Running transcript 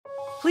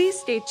Please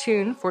stay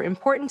tuned for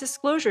important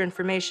disclosure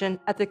information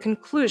at the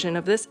conclusion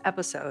of this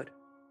episode.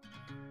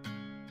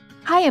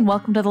 Hi, and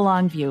welcome to The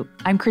Long View.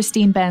 I'm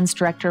Christine Benz,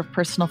 Director of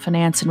Personal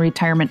Finance and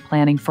Retirement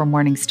Planning for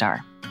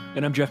Morningstar.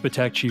 And I'm Jeff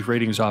Patek, Chief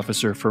Ratings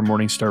Officer for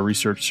Morningstar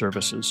Research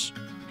Services.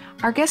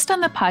 Our guest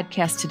on the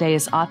podcast today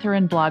is author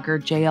and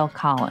blogger J.L.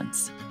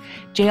 Collins.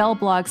 J.L.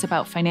 blogs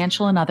about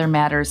financial and other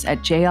matters at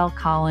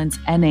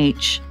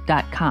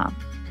jlcollinsnh.com.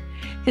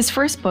 His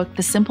first book,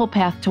 The Simple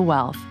Path to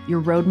Wealth,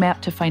 Your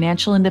Roadmap to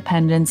Financial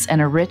Independence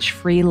and a Rich,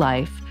 Free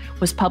Life,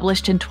 was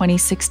published in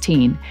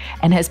 2016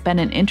 and has been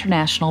an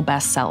international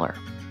bestseller.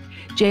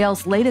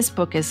 JL's latest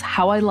book is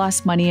How I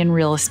Lost Money in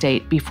Real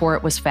Estate Before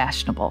It Was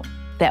Fashionable.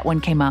 That one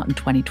came out in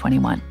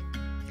 2021.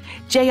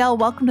 JL,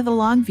 welcome to The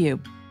Long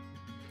View.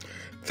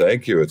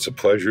 Thank you. It's a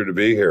pleasure to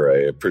be here. I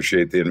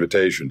appreciate the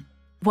invitation.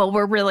 Well,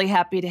 we're really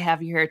happy to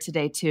have you here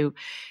today, too.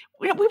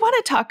 We want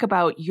to talk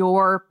about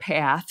your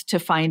path to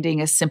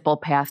finding a simple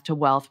path to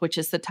wealth, which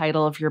is the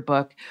title of your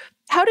book.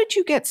 How did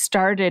you get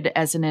started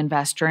as an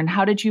investor, and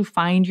how did you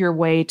find your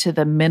way to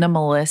the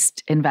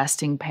minimalist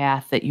investing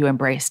path that you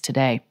embrace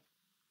today?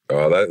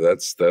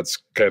 That's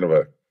kind of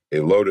a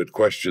loaded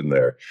question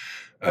there.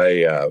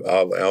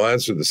 I'll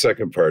answer the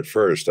second part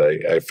first.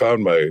 I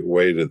found my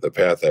way to the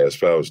path I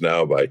espouse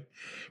now by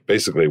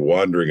basically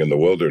wandering in the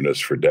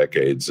wilderness for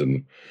decades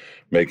and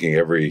making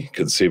every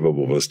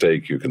conceivable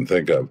mistake you can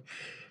think of.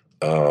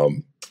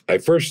 I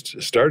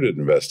first started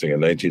investing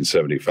in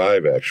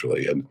 1975,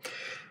 actually, and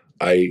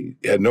I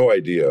had no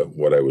idea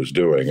what I was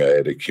doing. I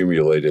had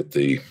accumulated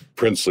the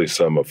princely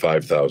sum of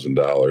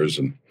 $5,000,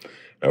 and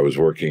I was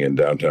working in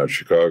downtown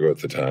Chicago at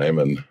the time,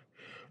 and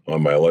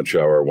on my lunch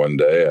hour one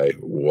day, I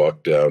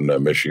walked down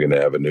Michigan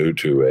Avenue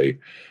to a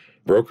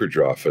brokerage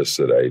office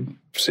that I'd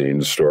seen,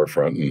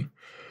 storefront, and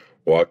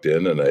walked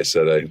in, and I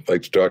said, I'd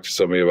like to talk to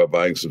somebody about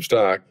buying some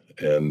stock.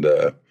 And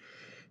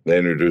they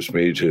introduced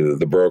me to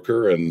the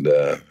broker, and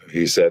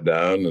he sat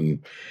down and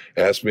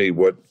asked me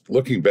what,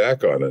 looking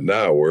back on it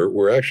now,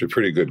 were actually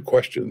pretty good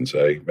questions.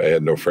 I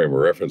had no frame of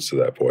reference to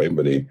that point,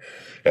 but he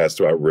asked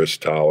about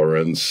risk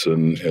tolerance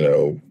and,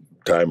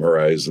 time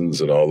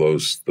horizons and all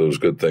those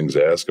good things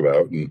to ask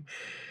about. And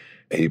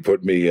he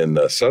put me in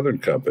a Southern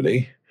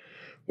Company,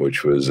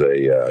 which was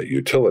a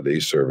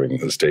utility serving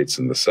the states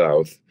in the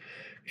South,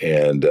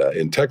 and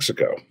in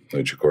Texaco,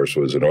 which of course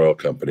was an oil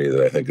company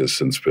that I think has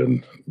since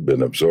been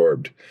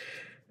absorbed.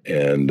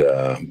 And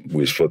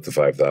we split the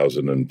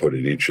 $5,000 and put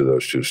in each of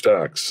those two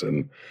stocks.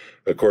 And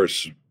of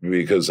course,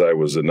 because I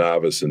was a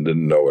novice and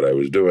didn't know what I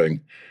was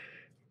doing,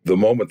 the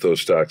moment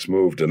those stocks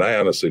moved, and I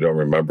honestly don't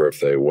remember if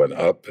they went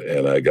up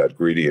and I got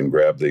greedy and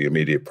grabbed the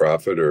immediate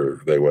profit,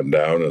 or they went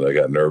down and I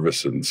got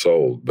nervous and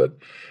sold, but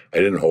I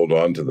didn't hold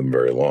on to them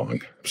very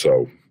long.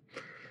 So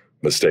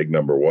mistake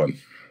number one.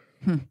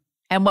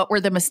 And what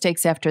were the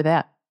mistakes after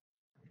that?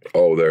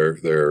 Oh,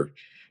 they're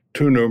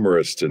too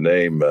numerous to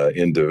name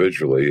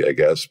individually, I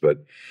guess,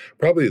 but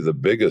probably the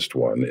biggest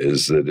one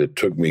is that it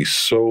took me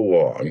so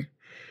long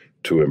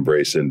to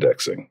embrace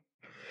indexing.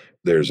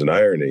 There's an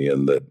irony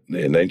in that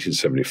in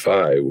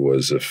 1975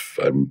 was, if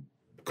I'm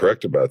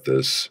correct about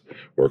this,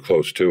 or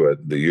close to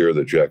it, the year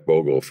that Jack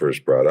Bogle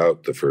first brought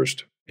out the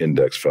first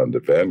index fund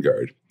at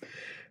Vanguard.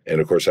 And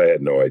of course, I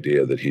had no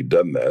idea that he'd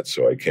done that,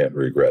 so I can't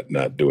regret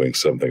not doing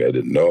something I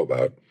didn't know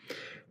about.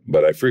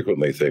 But I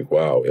frequently think,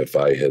 wow, if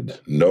I had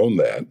known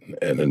that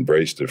and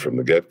embraced it from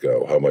the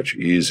get-go, how much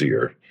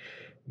easier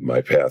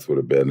my path would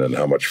have been and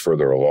how much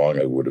further along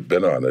I would have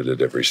been on it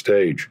at every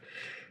stage.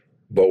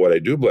 But what I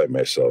do blame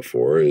myself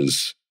for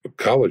is a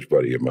college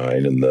buddy of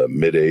mine in the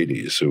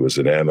mid-'80s, who was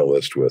an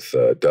analyst with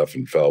Duff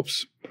and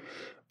Phelps,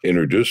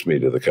 introduced me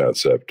to the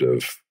concept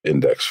of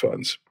index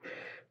funds.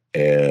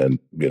 And,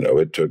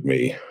 it took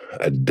me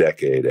a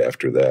decade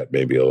after that,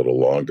 maybe a little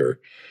longer,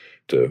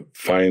 to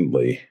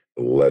finally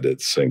let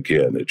it sink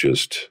in.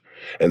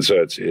 And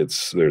so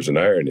there's an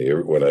irony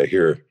when I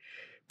hear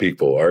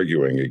people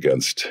arguing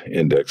against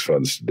index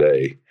funds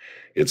today.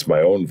 It's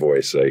my own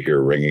voice I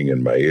hear ringing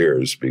in my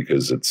ears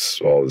because it's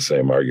all the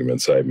same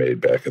arguments I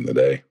made back in the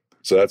day.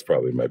 So that's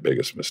probably my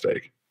biggest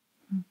mistake.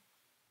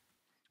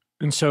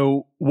 And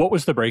so what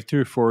was the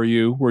breakthrough for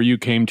you where you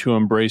came to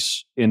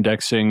embrace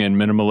indexing and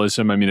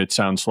minimalism? I mean, it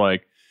sounds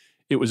like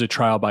it was a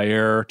trial by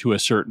error to a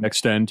certain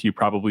extent. You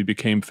probably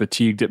became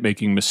fatigued at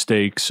making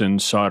mistakes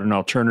and sought an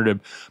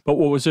alternative. But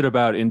what was it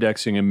about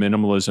indexing and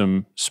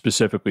minimalism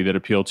specifically that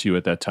appealed to you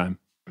at that time?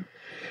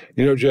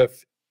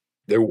 Jeff,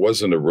 there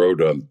wasn't a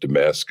road on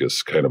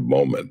Damascus kind of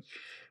moment.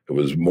 It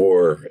was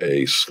more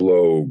a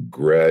slow,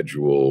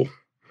 gradual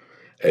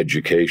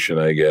education,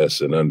 I guess,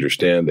 and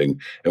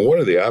understanding. And one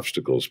of the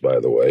obstacles, by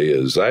the way,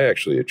 is I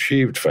actually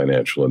achieved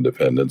financial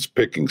independence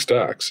picking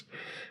stocks,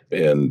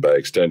 and by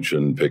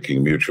extension,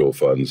 picking mutual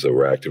funds that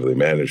were actively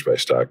managed by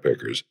stock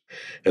pickers.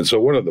 And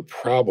so one of the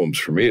problems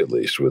for me, at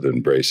least, with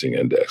embracing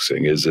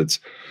indexing is it's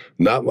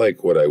not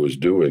like what I was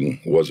doing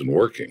wasn't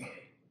working.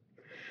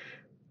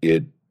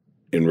 It,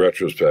 in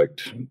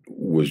retrospect,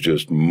 was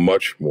just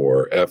much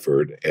more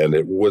effort, and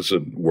it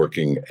wasn't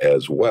working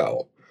as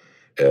well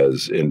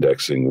as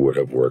indexing would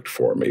have worked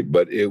for me,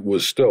 but it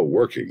was still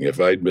working. If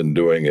I'd been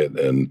doing it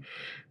and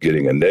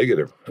getting a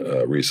negative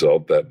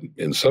result, that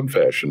in some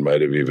fashion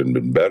might have even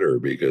been better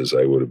because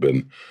I would have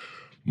been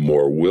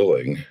more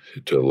willing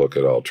to look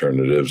at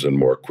alternatives and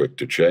more quick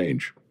to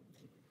change.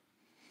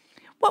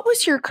 What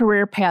was your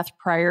career path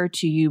prior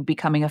to you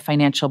becoming a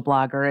financial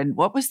blogger? And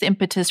what was the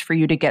impetus for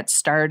you to get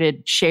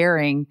started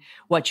sharing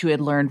what you had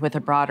learned with a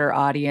broader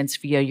audience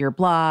via your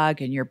blog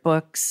and your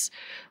books?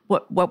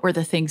 What were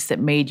the things that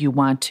made you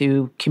want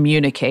to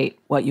communicate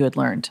what you had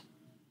learned?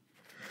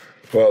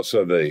 Well,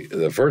 so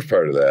the first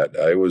part of that,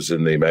 I was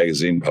in the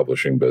magazine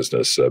publishing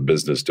business,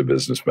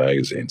 business-to-business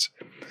magazines,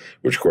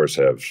 which, of course,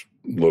 have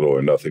little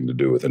or nothing to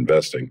do with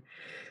investing.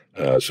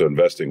 So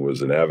investing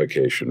was an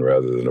avocation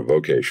rather than a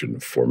vocation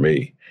for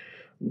me.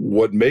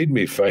 What made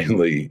me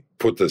finally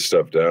put this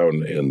stuff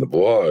down in the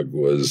blog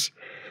was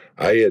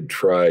I had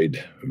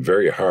tried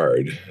very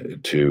hard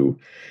to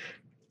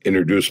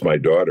introduce my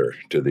daughter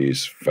to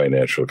these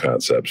financial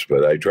concepts,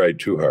 but I tried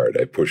too hard.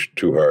 I pushed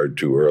too hard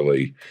too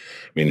early.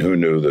 I mean, who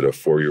knew that a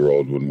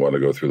 4-year-old wouldn't want to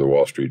go through the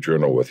Wall Street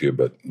Journal with you,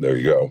 but there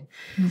you go.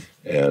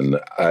 And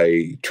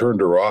I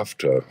turned her off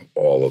to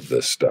all of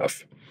this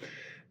stuff.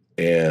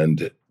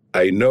 And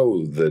I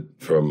know that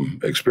from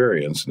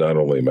experience, not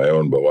only my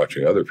own, but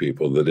watching other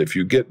people, that if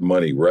you get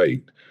money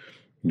right,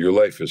 your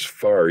life is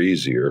far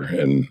easier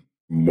and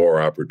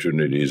more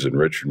opportunities and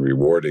rich and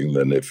rewarding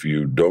than if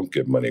you don't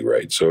get money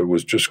right. So it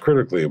was just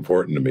critically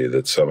important to me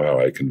that somehow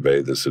I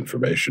convey this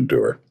information to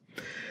her.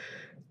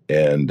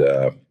 And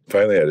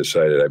finally, I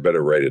decided I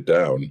better write it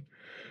down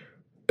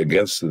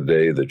against the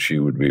day that she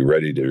would be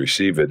ready to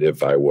receive it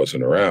if I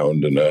wasn't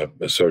around. And an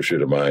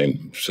associate of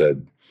mine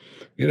said,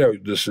 you know,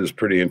 this is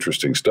pretty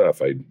interesting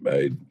stuff.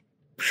 I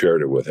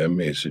shared it with him.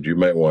 He said, you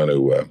might want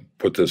to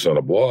put this on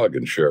a blog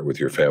and share it with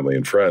your family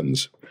and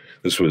friends.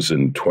 This was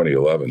in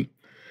 2011.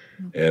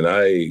 And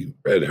I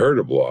had heard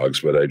of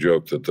blogs, but I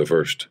joked that the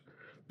first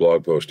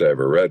blog post I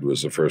ever read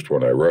was the first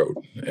one I wrote.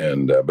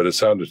 And but it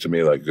sounded to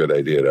me like a good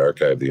idea to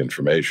archive the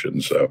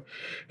information. So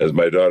as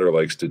my daughter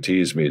likes to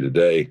tease me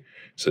today,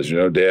 says, you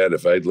know, Dad,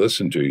 if I'd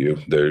listened to you,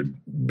 there'd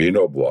be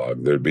no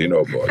blog, there'd be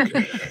no book.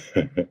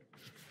 I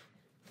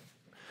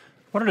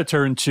wanted to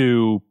turn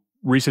to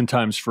recent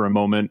times for a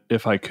moment,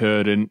 if I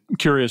could, and I'm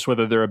curious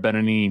whether there have been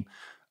any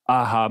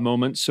aha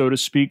moments, so to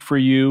speak, for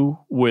you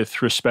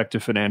with respect to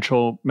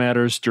financial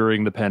matters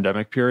during the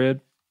pandemic period?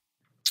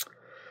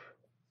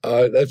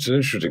 That's an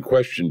interesting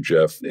question,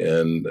 Jeff.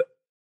 And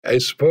I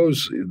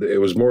suppose it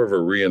was more of a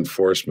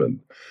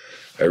reinforcement.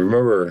 I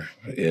remember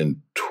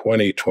in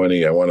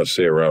 2020, I want to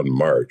say around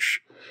March,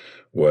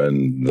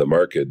 when the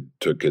market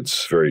took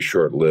its very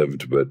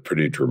short-lived but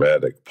pretty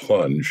dramatic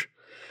plunge.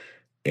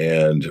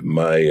 And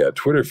my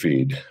Twitter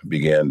feed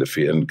began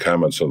to and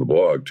comments on the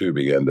blog too,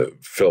 began to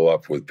fill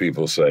up with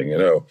people saying, you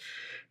know,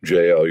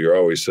 JL, you're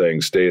always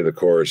saying stay the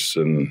course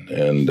and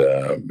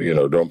you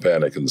know, don't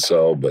panic and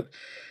sell. But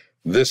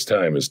this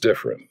time is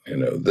different. You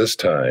know, this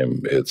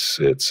time it's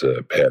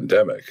a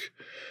pandemic.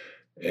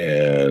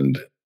 And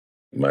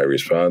my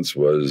response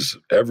was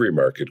every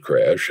market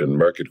crash, and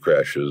market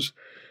crashes,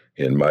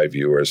 in my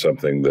view, are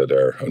something that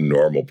are a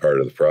normal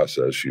part of the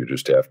process. You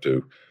just have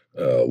to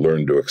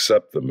learn to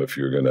accept them if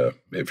you're gonna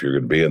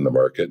be in the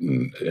market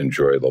and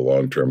enjoy the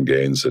long-term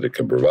gains that it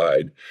can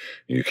provide.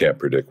 You can't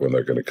predict when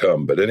they're going to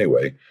come, but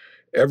anyway,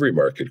 every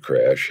market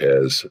crash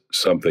has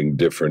something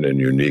different and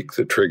unique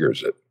that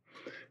triggers it.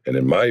 And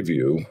in my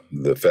view,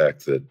 the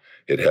fact that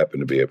it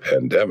happened to be a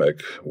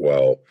pandemic,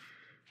 while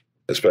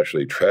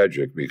especially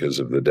tragic because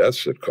of the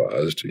deaths it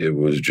caused, it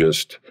was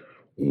just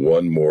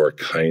one more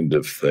kind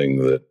of thing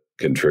that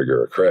can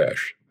trigger a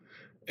crash.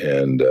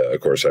 And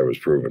of course, I was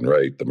proven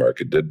right. The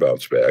market did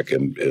bounce back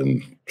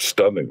in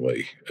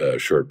stunningly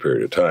short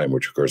period of time,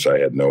 which of course I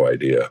had no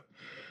idea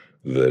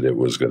that it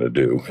was going to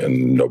do,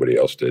 and nobody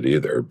else did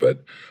either.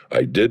 But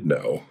I did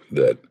know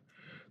that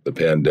the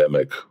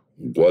pandemic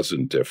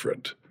wasn't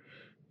different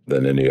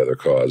than any other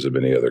cause of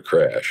any other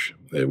crash.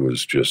 It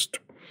was just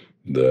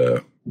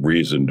the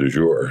reason du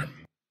jour.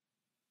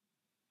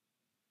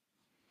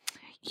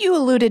 You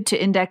alluded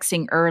to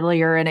indexing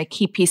earlier, and a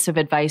key piece of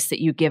advice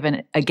that you give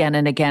again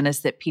and again is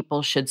that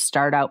people should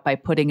start out by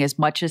putting as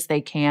much as they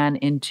can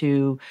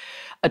into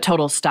a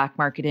total stock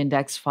market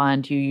index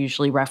fund. You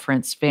usually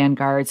reference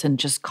Vanguard's and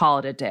just call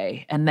it a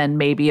day, and then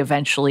maybe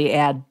eventually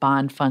add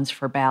bond funds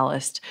for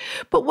ballast.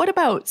 But what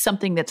about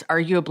something that's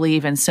arguably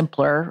even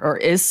simpler, or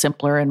is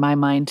simpler in my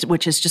mind,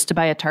 which is just to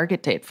buy a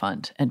target date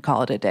fund and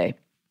call it a day?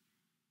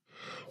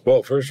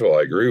 Well, first of all,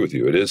 I agree with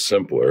you. It is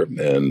simpler,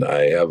 and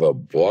I have a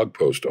blog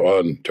post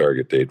on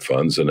target date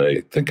funds, and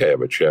I think I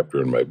have a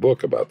chapter in my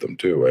book about them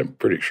too. I'm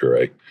pretty sure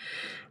I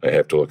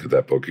have to look at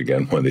that book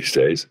again one of these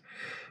days.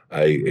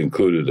 I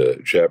included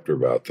a chapter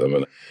about them,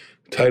 and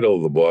the title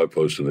of the blog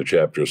post in the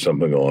chapter is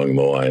something along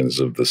the lines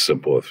of the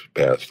simplest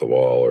path of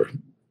all, or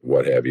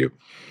what have you.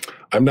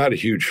 I'm not a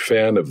huge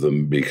fan of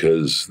them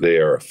because they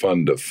are a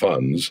fund of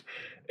funds,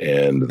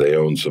 and they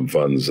own some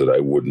funds that I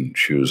wouldn't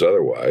choose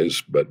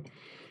otherwise, but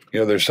you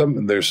know, there's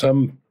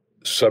some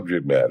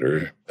subject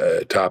matter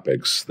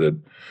topics that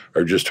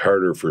are just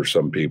harder for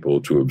some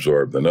people to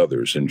absorb than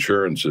others.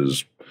 Insurance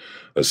is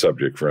a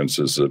subject, for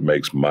instance, that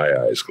makes my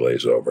eyes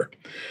glaze over.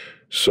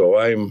 So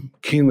I'm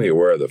keenly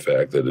aware of the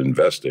fact that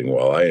investing,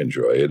 while I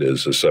enjoy it,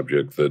 is a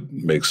subject that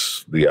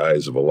makes the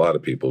eyes of a lot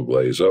of people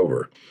glaze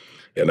over.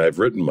 And I've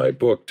written my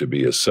book to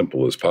be as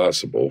simple as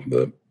possible,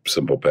 The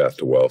Simple Path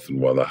to Wealth. And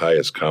one of the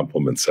highest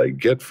compliments I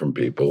get from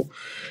people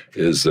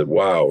is that,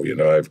 wow,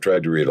 I've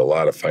tried to read a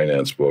lot of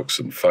finance books,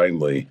 and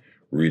finally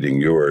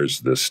reading yours,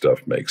 this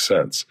stuff makes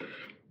sense.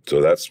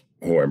 So that's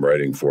who I'm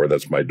writing for.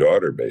 That's my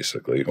daughter,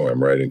 basically, who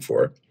I'm writing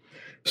for.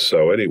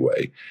 So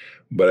anyway,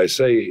 but I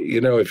say,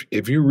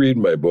 if you read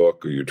my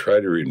book or you try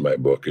to read my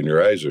book and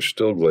your eyes are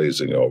still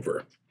glazing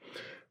over,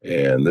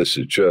 and this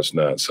is just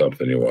not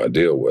something you want to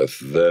deal with,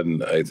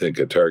 then I think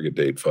a target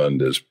date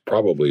fund is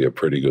probably a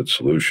pretty good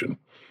solution.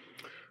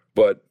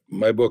 But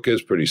my book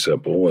is pretty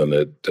simple, and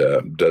it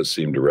does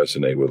seem to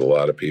resonate with a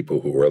lot of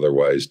people who are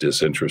otherwise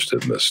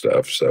disinterested in this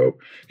stuff. So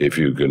if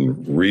you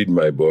can read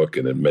my book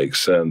and it makes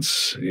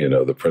sense,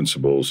 the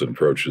principles and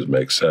approaches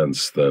make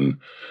sense, then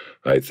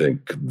I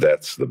think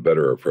that's the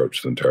better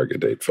approach than target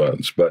date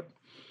funds. But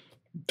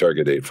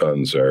target date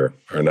funds are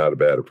not a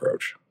bad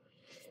approach.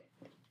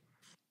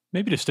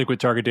 Maybe to stick with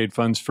target date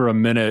funds for a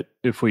minute,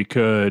 if we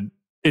could.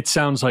 It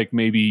sounds like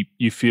maybe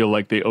you feel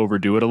like they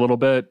overdo it a little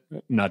bit,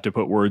 not to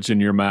put words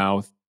in your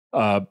mouth,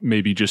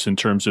 maybe just in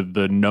terms of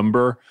the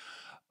number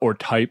or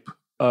type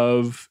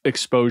of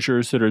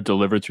exposures that are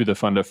delivered through the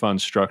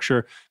fund-of-funds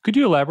structure. Could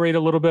you elaborate a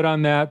little bit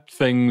on that?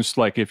 Things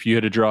like if you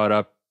had to draw it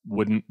up,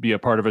 wouldn't be a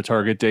part of a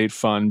target date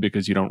fund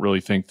because you don't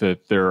really think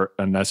that they're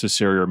a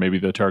necessary, or maybe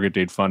the target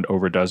date fund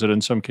overdoes it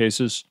in some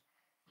cases?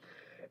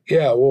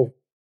 Yeah, well,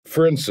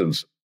 for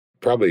instance,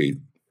 probably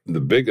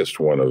the biggest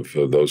one of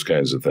those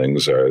kinds of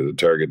things are the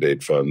target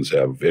date funds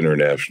have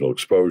international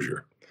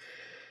exposure.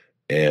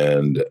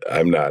 And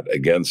I'm not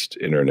against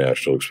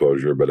international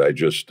exposure, but I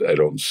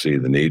don't see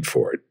the need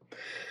for it.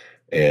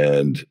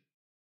 And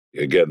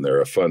again,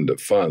 they're a fund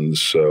of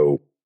funds,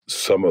 so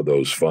some of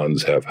those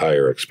funds have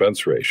higher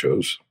expense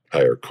ratios,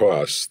 higher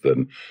costs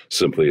than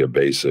simply a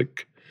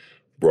basic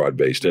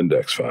broad-based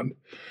index fund.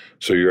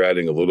 So you're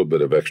adding a little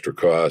bit of extra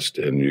cost,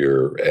 and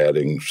you're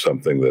adding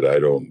something that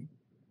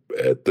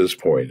at this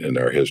point in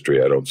our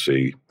history, I don't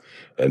see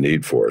a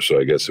need for. So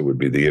I guess it would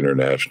be the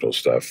international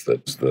stuff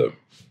that's the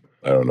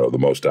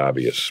most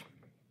obvious.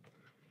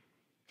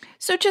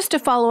 So just to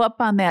follow up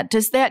on that,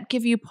 does that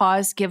give you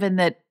pause, given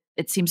that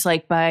it seems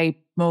like by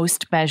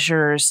most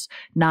measures,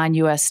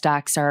 non-U.S.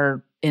 stocks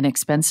are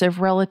inexpensive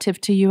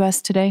relative to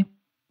U.S. today?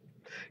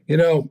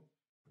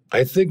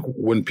 I think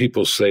when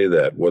people say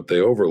that, what they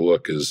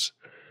overlook is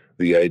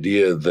the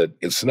idea that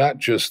it's not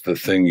just the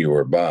thing you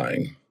are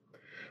buying,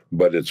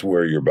 but it's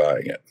where you're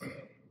buying it.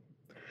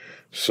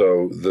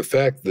 So the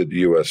fact that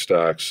U.S.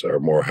 stocks are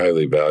more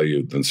highly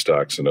valued than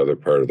stocks in other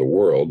parts of the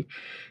world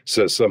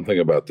says something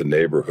about the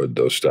neighborhood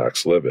those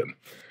stocks live in.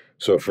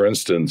 So, for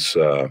instance,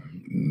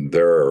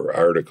 there are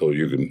articles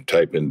you can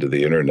type into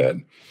the internet,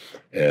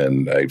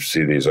 and I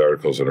see these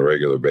articles on a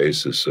regular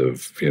basis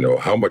of,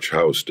 how much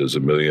house does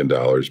 $1 million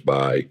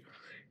buy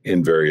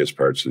in various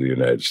parts of the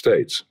United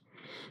States?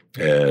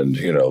 And,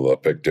 they'll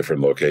pick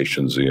different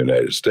locations in the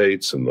United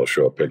States, and they'll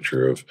show a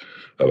picture of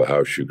a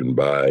house you can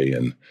buy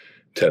in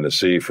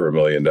Tennessee for $1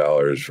 million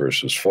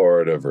versus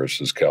Florida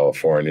versus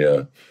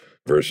California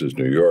versus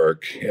New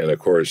York. And, of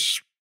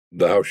course,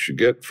 the house you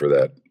get for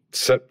that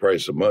set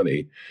price of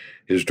money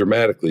is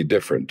dramatically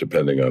different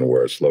depending on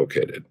where it's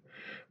located.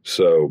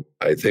 So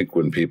I think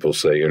when people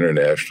say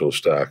international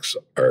stocks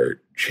are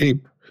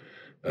cheap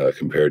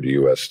compared to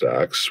U.S.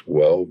 stocks,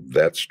 well,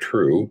 that's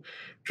true.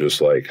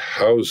 Just like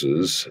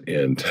houses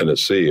in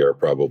Tennessee are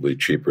probably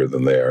cheaper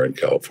than they are in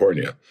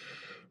California.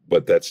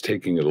 But that's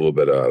taking it a little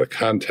bit out of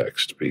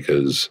context,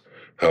 because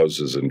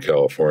houses in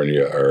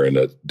California are in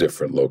a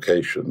different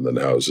location than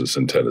houses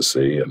in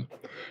Tennessee, and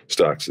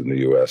stocks in the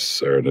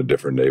U.S. are in a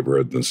different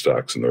neighborhood than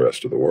stocks in the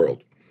rest of the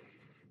world.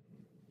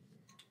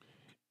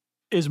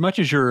 As much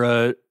as you're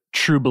a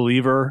true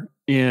believer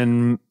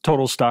in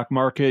total stock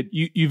market,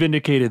 you've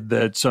indicated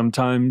that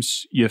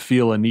sometimes you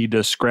feel a need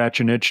to scratch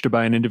an itch to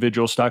buy an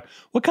individual stock.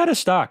 What kind of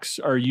stocks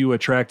are you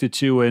attracted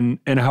to, and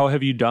how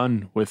have you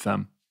done with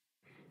them?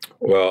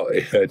 Well,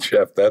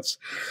 Jeff,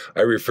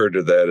 I refer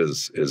to that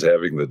as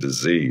having the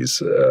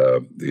disease.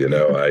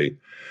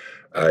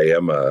 I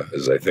am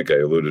as I think I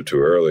alluded to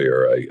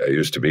earlier, I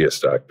used to be a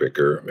stock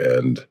picker,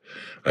 and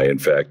I, in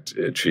fact,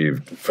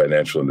 achieved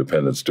financial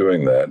independence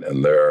doing that.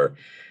 And there are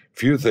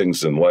few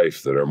things in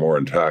life that are more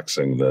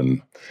intoxicating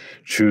than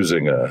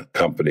choosing a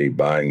company,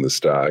 buying the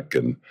stock,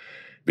 and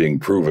being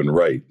proven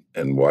right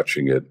and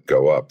watching it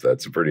go up.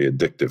 That's a pretty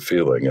addictive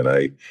feeling, and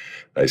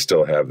I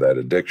still have that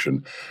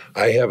addiction.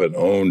 I haven't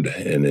owned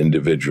an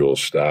individual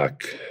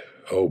stock,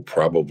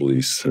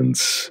 probably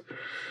since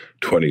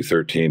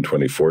 2013,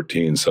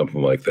 2014,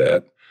 something like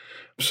that.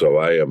 So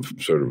I am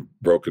sort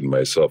of broken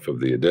myself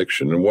of the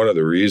addiction. And one of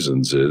the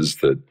reasons is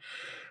that,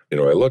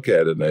 I look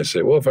at it and I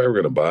say, well, if I were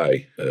going to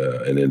buy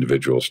an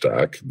individual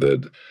stock,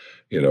 that,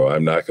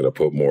 I'm not going to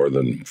put more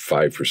than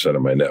 5%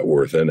 of my net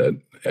worth in it.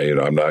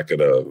 I'm not going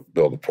to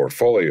build a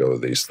portfolio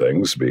of these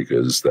things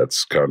because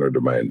that's counter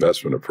to my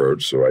investment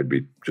approach. So I'd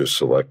be just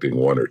selecting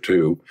one or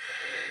two.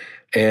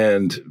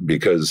 And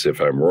because if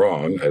I'm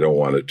wrong, I don't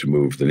want it to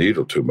move the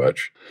needle too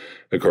much.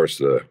 Of course,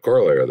 the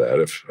corollary of that,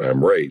 if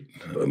I'm right,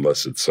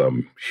 unless it's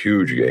some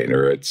huge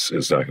gainer, it's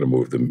not going to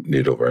move the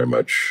needle very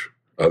much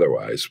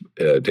otherwise.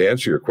 To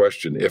answer your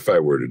question, if I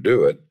were to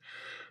do it,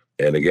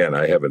 and again,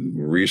 I haven't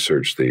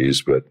researched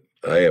these, but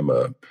I am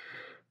a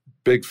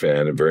big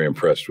fan and very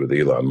impressed with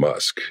Elon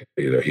Musk.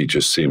 He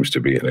just seems to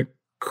be an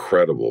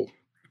incredible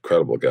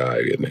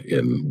guy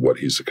in what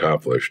he's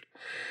accomplished.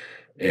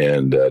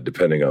 And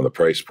depending on the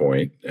price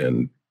point,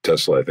 and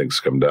Tesla, I think, has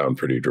come down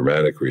pretty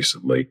dramatic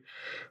recently,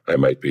 I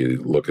might be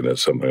looking at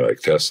something like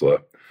Tesla.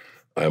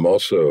 I'm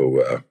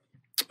also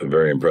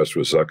very impressed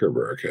with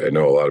Zuckerberg. I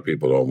know a lot of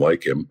people don't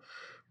like him,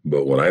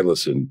 but when I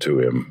listen to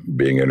him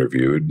being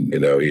interviewed,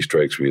 he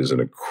strikes me as an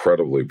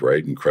incredibly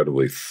bright,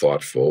 incredibly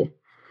thoughtful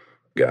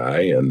guy.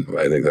 And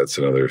I think that's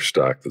another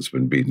stock that's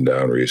been beaten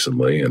down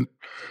recently, and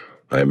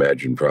I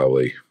imagine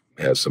probably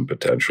has some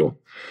potential.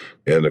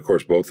 And of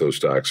course, both those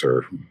stocks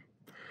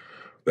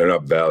they're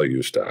not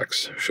value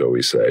stocks, shall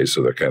we say,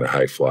 so they're kind of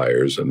high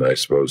flyers. And I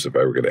suppose if I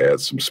were going to add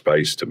some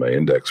spice to my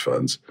index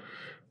funds,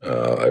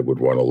 I would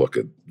want to look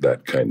at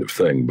that kind of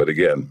thing. But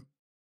again,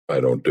 I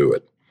don't do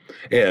it.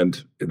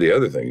 And the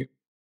other thing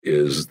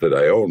is that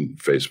I own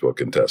Facebook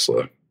and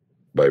Tesla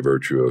by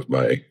virtue of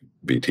my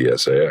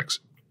BTSAX.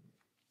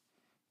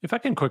 If I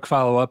can quick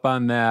follow up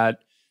on that,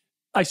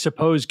 I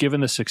suppose given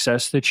the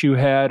success that you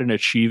had in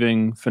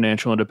achieving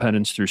financial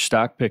independence through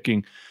stock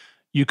picking,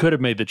 you could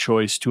have made the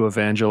choice to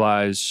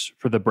evangelize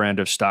for the brand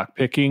of stock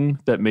picking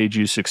that made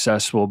you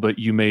successful, but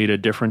you made a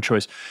different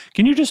choice.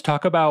 Can you just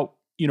talk about,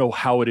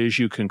 how it is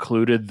you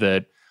concluded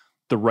that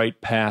the right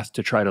path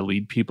to try to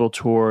lead people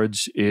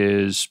towards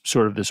is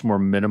sort of this more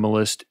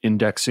minimalist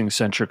indexing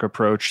centric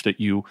approach that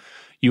you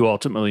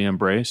ultimately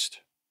embraced?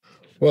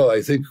 Well,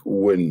 I think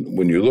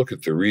when you look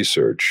at the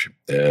research,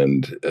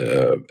 and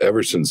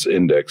ever since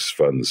index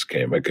funds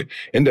came,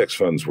 index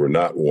funds were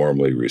not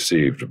warmly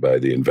received by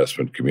the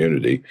investment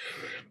community,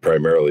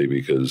 primarily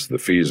because the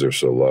fees are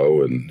so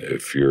low, and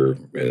if you're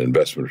an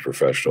investment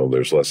professional,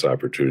 there's less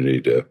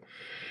opportunity to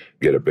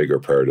get a bigger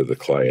part of the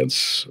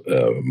client's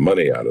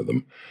money out of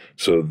them.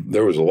 So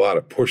there was a lot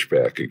of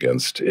pushback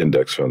against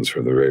index funds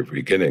from the very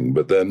beginning,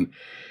 but then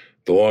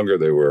the longer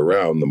they were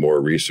around, the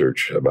more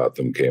research about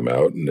them came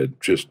out, and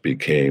it just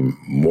became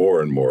more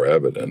and more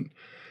evident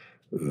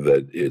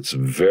that it's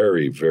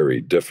very, very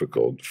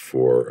difficult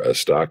for a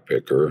stock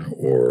picker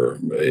or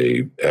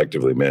a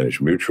actively managed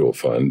mutual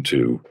fund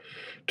to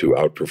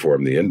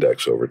outperform the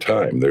index over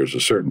time. There's a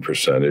certain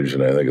percentage,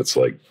 and I think it's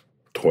like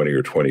 20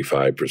 or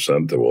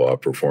 25% that will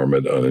outperform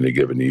it on any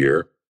given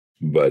year.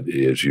 But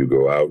as you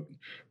go out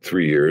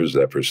 3 years,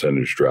 that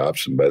percentage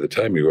drops, and by the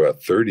time you go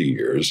out 30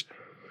 years,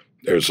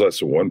 there's less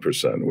than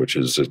 1%, which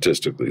is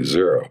statistically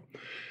zero.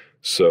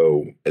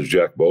 So, as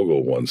Jack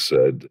Bogle once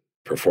said,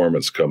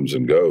 performance comes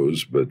and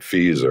goes, but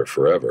fees are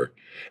forever.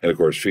 And of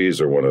course,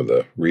 fees are one of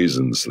the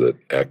reasons that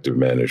active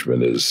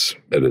management is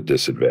at a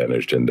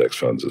disadvantage to index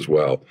funds as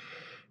well.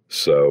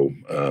 So,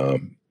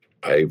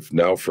 I've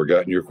now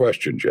forgotten your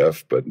question,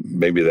 Jeff, but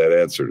maybe that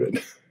answered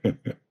it.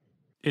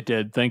 It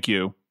did. Thank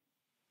you.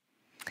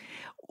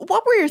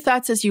 What were your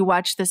thoughts as you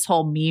watched this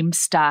whole meme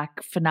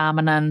stock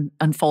phenomenon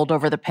unfold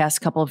over the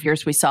past couple of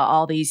years? We saw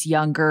all these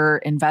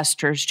younger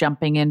investors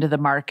jumping into the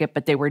market,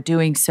 but they were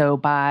doing so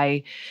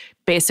by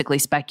basically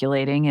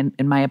speculating,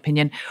 in my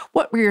opinion.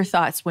 What were your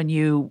thoughts when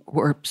you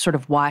were sort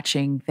of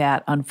watching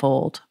that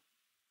unfold?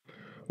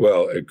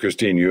 Well,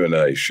 Christine, you and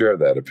I share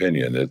that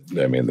opinion.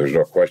 There's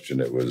no question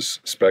it was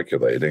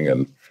speculating.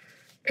 And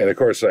of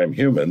course, I'm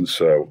human.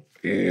 So,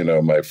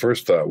 my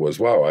first thought was,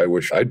 wow, I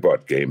wish I'd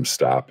bought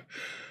GameStop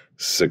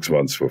 6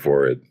 months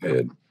before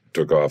it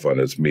took off on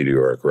its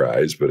meteoric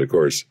rise. But of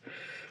course,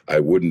 I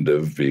wouldn't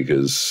have,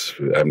 because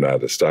I'm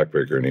not a stock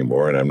picker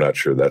anymore, and I'm not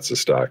sure that's a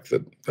stock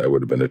that I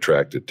would have been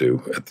attracted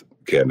to,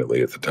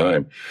 candidly, at the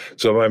time.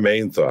 So my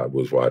main thought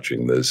was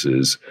watching this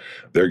is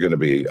there are going to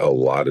be a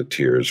lot of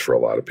tears for a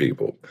lot of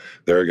people.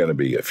 There are going to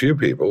be a few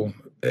people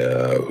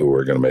who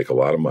are going to make a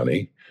lot of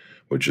money,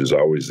 which is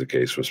always the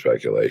case with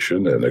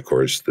speculation. And of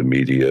course, the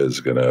media is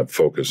going to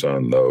focus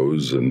on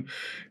those, and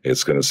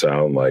it's going to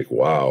sound like,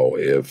 wow,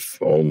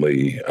 if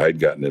only I'd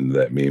gotten into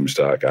that meme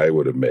stock, I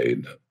would have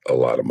made a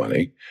lot of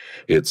money.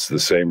 It's the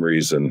same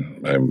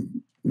reason I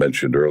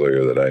mentioned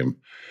earlier that I'm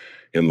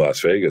in Las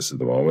Vegas at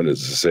the moment.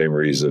 It's the same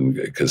reason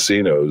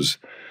casinos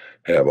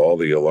have all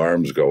the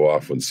alarms go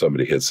off when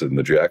somebody hits it in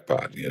the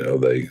jackpot.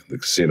 The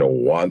casino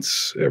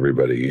wants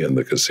everybody in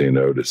the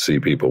casino to see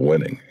people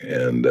winning.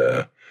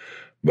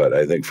 But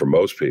I think for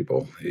most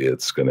people,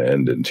 it's going to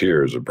end in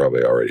tears. It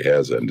probably already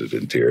has ended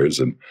in tears.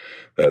 And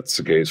that's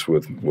the case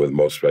with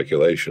most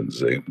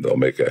speculations. They'll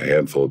make a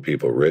handful of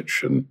people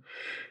rich and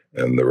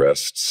the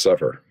rest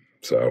suffer.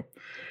 So,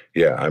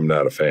 yeah, I'm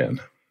not a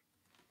fan.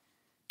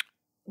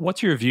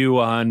 What's your view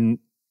on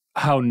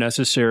how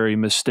necessary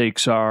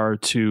mistakes are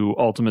to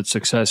ultimate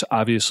success.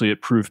 Obviously,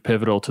 it proved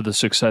pivotal to the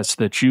success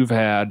that you've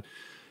had.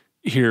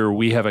 Here,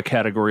 we have a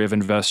category of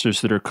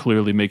investors that are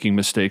clearly making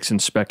mistakes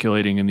and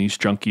speculating in these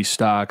junky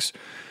stocks.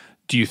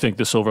 Do you think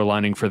the silver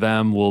lining for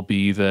them will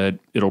be that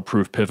it'll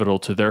prove pivotal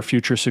to their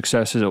future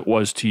success as it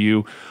was to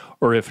you?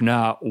 Or if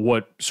not,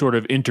 what sort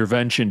of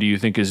intervention do you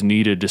think is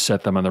needed to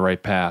set them on the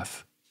right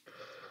path?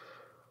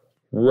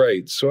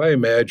 Right. So I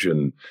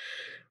imagine,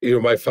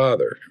 my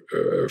father,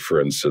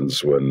 for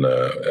instance, when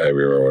I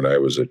remember when I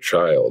was a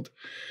child,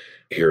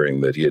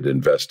 hearing that he had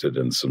invested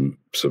in some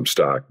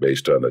stock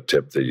based on a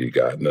tip that he'd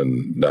gotten,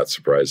 and not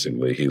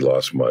surprisingly, he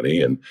lost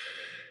money. And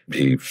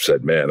he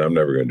said, "Man, I'm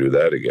never going to do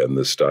that again.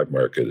 This stock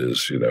market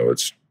is,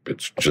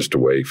 it's just a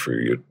way for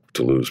you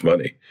to lose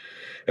money."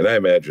 And I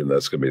imagine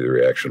that's going to be the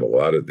reaction of a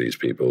lot of these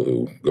people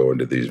who go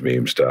into these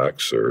meme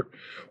stocks or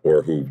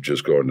who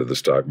just go into the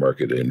stock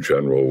market in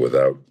general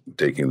without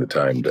taking the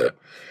time to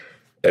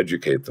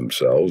educate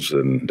themselves.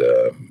 And,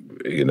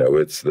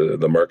 it's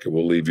the market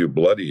will leave you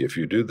bloody if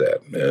you do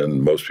that.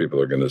 And most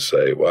people are going to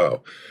say,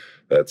 "Wow,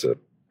 that's a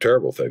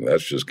terrible thing.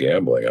 That's just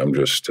gambling. I'm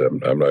not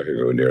going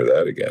to go near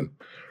that again."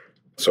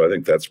 So I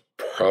think that's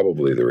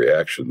probably the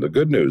reaction. The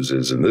good news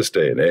is in this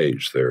day and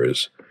age, there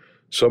is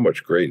so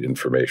much great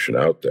information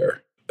out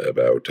there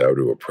about how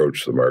to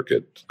approach the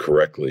market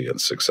correctly and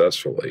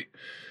successfully,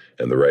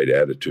 and the right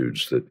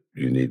attitudes that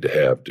you need to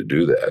have to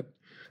do that.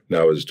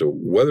 Now, as to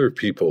whether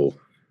people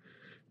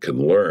can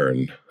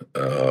learn,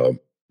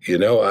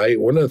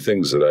 one of the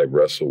things that I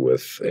wrestle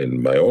with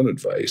in my own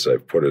advice,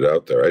 I've put it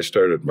out there. I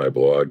started my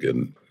blog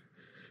in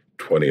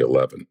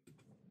 2011,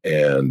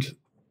 and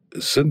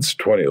since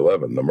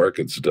 2011, the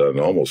market's done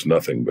almost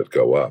nothing but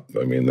go up.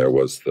 I mean, there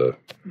was the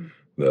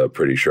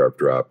pretty sharp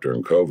drop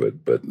during COVID,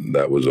 but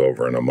that was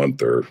over in a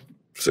month or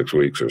 6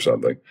 weeks or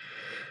something.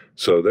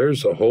 So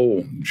there's a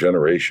whole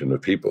generation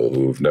of people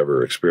who've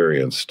never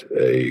experienced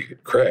a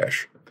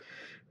crash.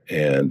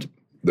 And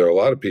there are a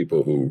lot of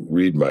people who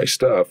read my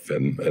stuff,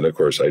 and of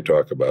course I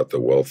talk about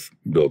the wealth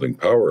building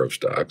power of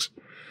stocks.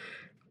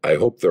 I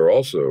hope they're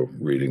also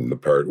reading the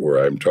part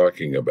where I'm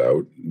talking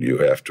about you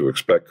have to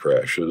expect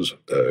crashes.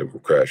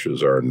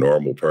 Crashes are a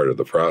normal part of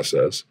the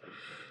process.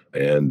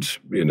 And,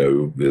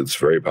 it's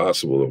very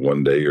possible that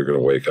one day you're going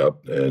to wake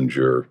up and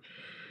your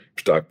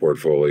stock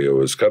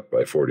portfolio is cut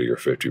by 40 or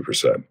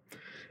 50%.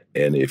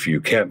 And if you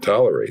can't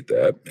tolerate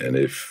that, and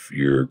if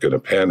you're going to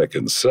panic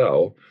and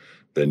sell,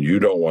 then you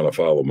don't want to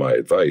follow my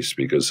advice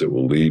because it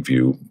will leave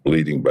you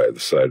bleeding by the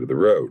side of the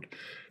road.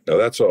 Now,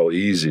 that's all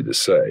easy to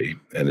say,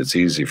 and it's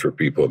easy for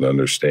people to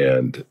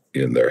understand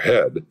in their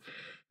head,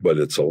 but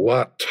it's a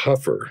lot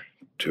tougher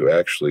to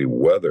actually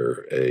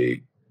weather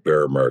a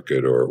bear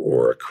market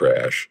or a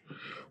crash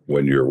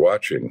when you're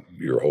watching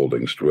your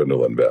holdings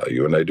dwindle in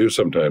value. And I do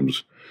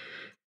sometimes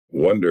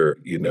wonder,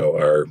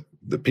 are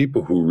the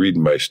people who read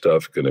my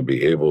stuff going to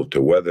be able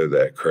to weather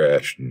that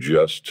crash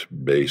just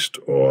based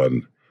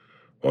on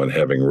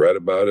having read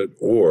about it?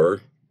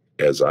 Or,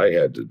 as I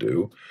had to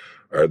do,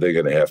 are they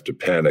going to have to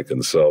panic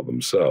and sell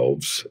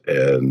themselves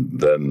and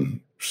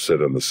then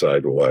sit on the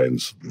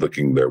sidelines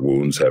licking their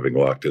wounds, having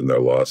locked in their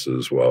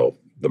losses while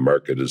the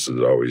market, as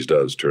it always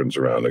does, turns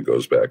around and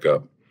goes back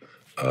up?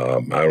 I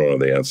don't know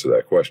the answer to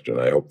that question.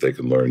 I hope they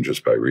can learn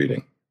just by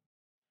reading.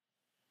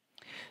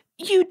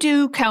 You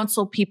do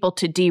counsel people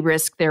to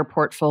de-risk their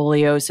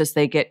portfolios as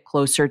they get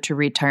closer to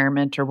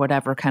retirement or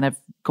whatever kind of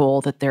goal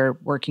that they're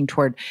working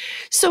toward.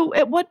 So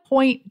at what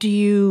point do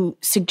you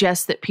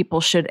suggest that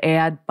people should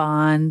add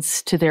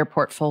bonds to their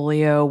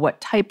portfolio?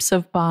 What types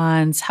of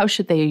bonds? How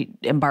should they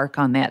embark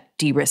on that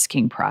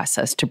de-risking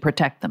process to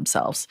protect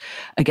themselves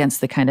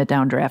against the kind of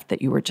downdraft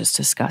that you were just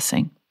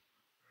discussing?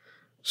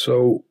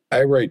 So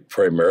I write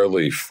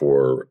primarily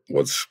for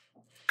what's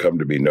come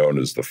to be known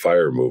as the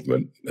FIRE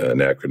movement, an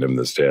acronym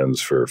that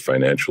stands for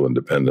Financial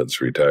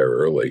Independence, Retire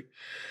Early.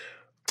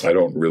 I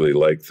don't really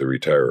like the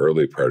retire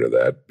early part of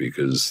that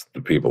because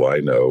the people I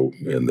know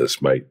in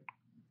this might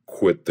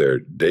quit their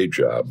day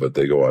job, but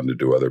they go on to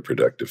do other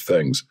productive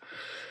things.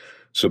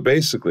 So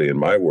basically, in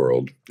my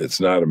world, it's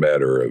not a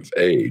matter of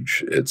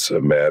age, it's a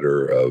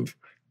matter of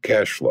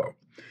cash flow.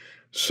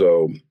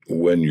 So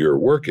when you're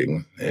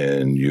working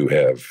and you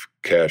have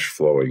cash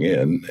flowing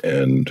in,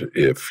 and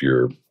if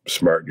you're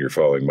smart and you're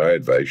following my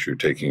advice, you're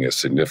taking a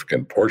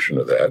significant portion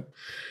of that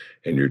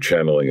and you're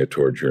channeling it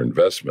towards your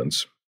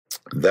investments,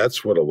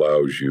 that's what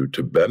allows you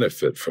to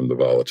benefit from the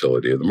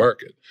volatility of the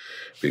market.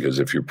 Because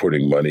if you're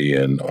putting money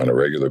in on a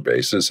regular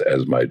basis,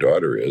 as my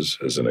daughter is,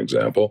 as an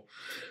example,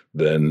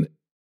 then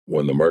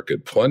when the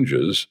market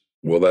plunges,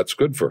 well, that's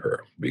good for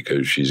her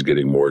because she's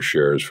getting more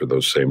shares for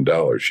those same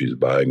dollars. She's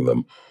buying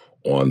them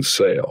on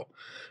sale.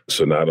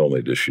 So not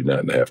only does she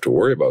not have to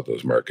worry about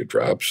those market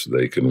drops,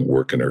 they can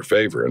work in her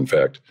favor. In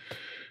fact,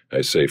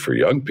 I say for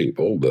young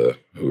people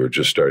who are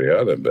just starting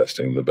out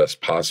investing, the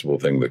best possible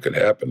thing that could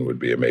happen would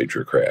be a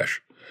major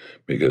crash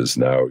because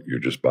now you're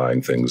just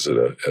buying things at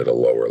a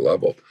lower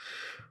level.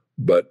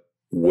 But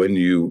when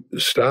you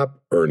stop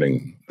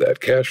earning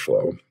that cash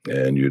flow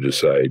and you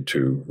decide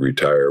to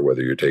retire,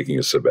 whether you're taking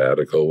a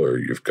sabbatical or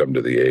you've come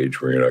to the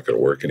age where you're not going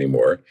to work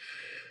anymore,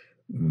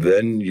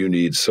 then you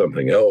need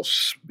something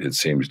else, it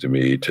seems to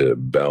me, to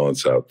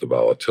balance out the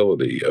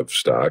volatility of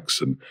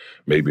stocks and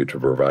maybe to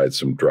provide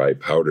some dry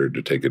powder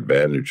to take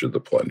advantage of the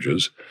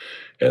plunges.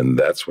 And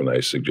that's when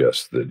I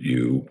suggest that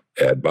you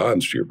add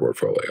bonds to your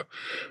portfolio.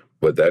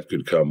 But that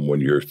could come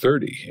when you're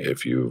 30,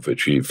 if you've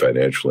achieved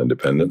financial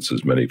independence,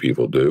 as many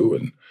people do,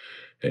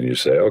 and you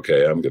say,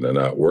 okay, I'm going to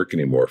not work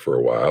anymore for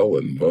a while.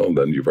 And well,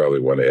 then you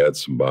probably want to add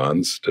some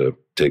bonds to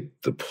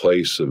take the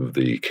place of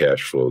the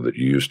cash flow that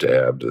you used to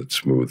have that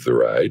smoothed the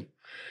ride.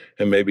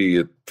 And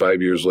maybe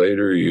 5 years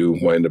later, you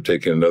wind up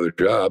taking another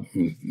job,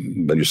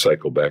 and then you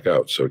cycle back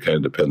out. So it kind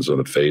of depends on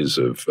the phase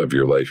of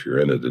your life you're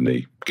in at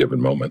any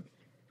given moment.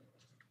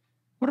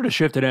 I wanted to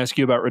shift and ask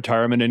you about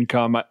retirement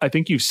income. I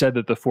think you've said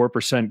that the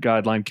 4%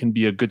 guideline can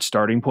be a good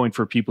starting point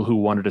for people who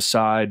want to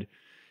decide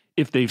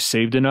if they've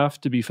saved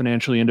enough to be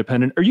financially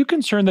independent. Are you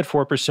concerned that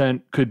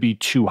 4% could be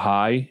too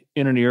high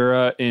in an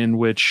era in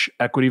which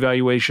equity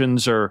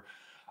valuations are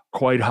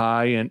quite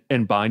high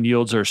and bond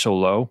yields are so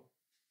low?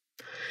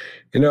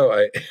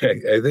 I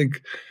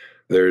think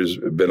there's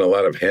been a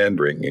lot of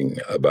hand-wringing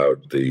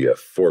about the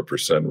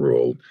 4%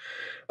 rule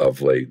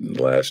of late in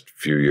the last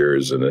few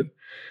years, and it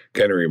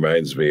kind of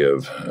reminds me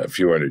of a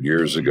few hundred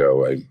years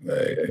ago.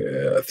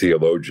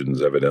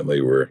 Theologians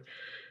evidently were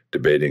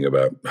debating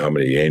about how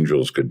many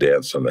angels could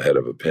dance on the head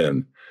of a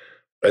pin.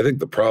 I think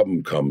the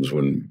problem comes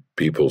when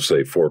people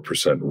say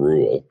 4%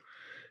 rule.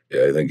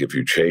 I think if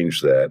you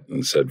change that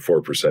and said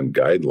 4%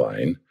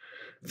 guideline,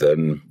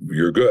 then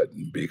you're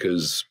good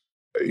because,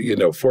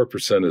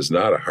 4% is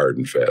not a hard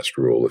and fast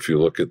rule. If you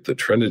look at the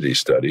Trinity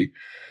study,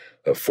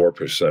 a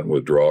 4%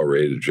 withdrawal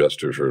rate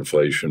adjusted for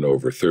inflation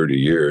over 30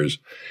 years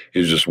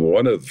is just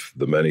one of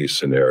the many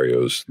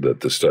scenarios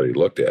that the study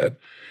looked at.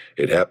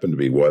 It happened to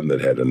be one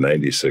that had a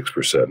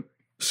 96%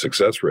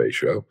 success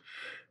ratio,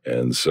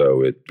 and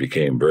so it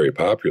became very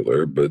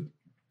popular. But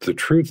the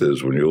truth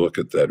is, when you look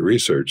at that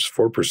research,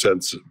 4%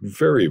 is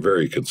very,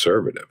 very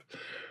conservative.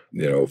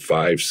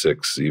 5,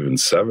 6, even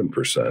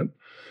 7%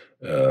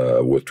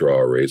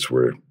 withdrawal rates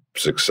were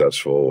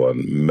successful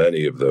on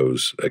many of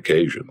those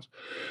occasions.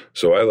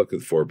 So I look at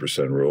the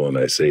 4% rule and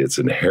I say it's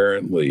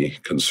inherently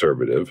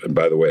conservative. And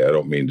by the way, I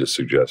don't mean to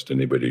suggest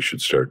anybody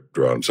should start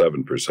drawing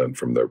 7%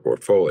 from their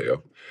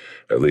portfolio,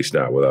 at least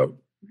not without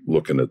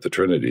looking at the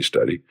Trinity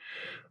study.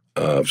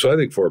 So I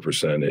think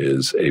 4%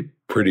 is a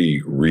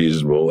pretty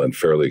reasonable and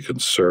fairly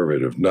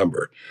conservative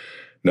number.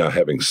 Now,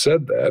 having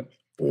said that,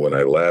 when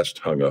I last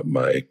hung up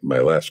my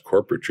last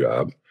corporate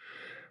job,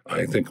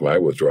 I think my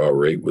withdrawal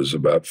rate was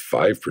about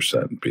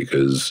 5%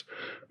 because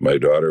my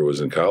daughter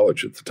was in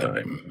college at the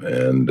time.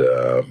 And,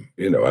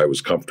 I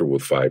was comfortable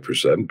with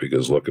 5%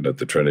 because looking at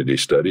the Trinity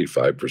study,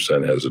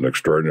 5% has an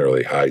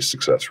extraordinarily high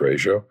success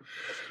ratio.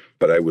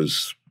 But I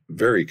was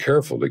very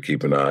careful to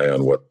keep an eye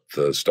on what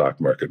the stock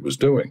market was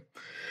doing.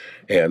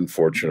 And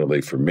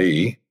fortunately for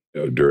me,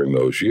 during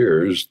those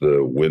years,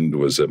 the wind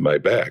was at my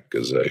back.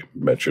 As I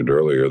mentioned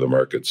earlier, the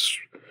market's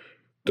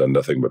done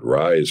nothing but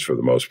rise for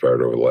the most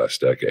part over the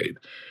last decade.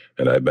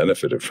 And I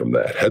benefited from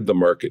that. Had the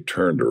market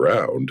turned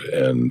around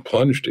and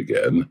plunged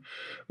again,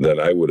 then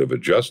I would have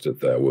adjusted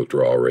that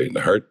withdrawal rate in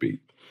a heartbeat.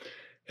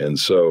 And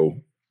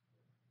so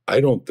I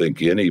don't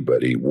think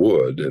anybody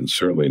would, and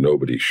certainly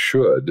nobody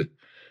should,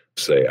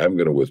 say, I'm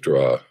going to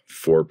withdraw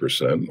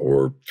 4%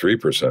 or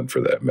 3%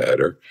 for that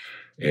matter,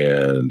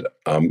 and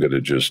I'm going to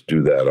just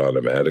do that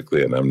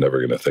automatically, and I'm never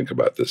going to think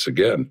about this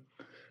again,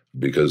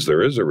 because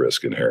there is a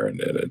risk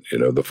inherent in it.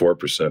 The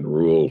 4%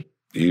 rule,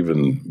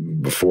 even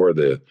before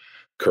the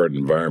current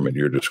environment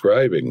you're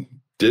describing,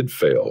 did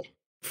fail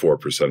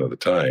 4% of the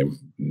time,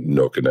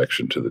 no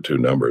connection to the two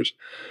numbers.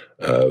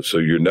 So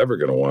you're never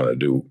going to want to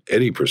do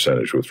any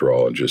percentage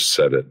withdrawal and just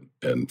set it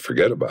and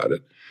forget about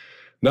it.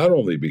 Not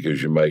only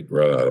because you might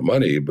run out of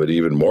money, but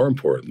even more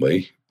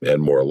importantly,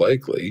 and more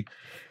likely,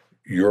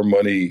 your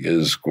money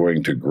is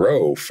going to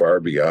grow far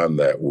beyond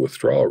that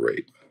withdrawal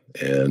rate.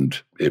 And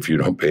if you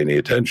don't pay any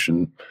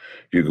attention,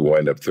 you could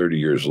wind up 30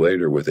 years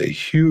later with a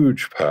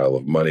huge pile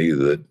of money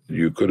that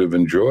you could have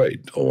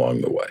enjoyed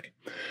along the way.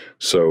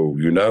 So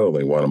you not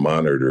only want to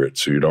monitor it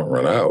so you don't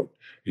run out,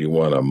 you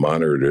want to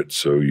monitor it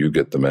so you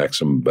get the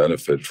maximum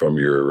benefit from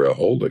your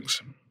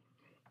holdings.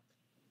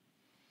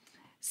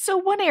 So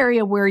one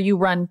area where you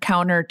run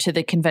counter to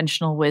the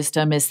conventional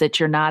wisdom is that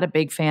you're not a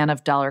big fan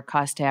of dollar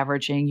cost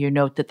averaging. You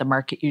note that the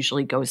market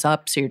usually goes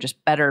up, so you're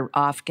just better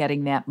off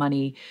getting that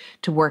money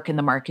to work in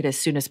the market as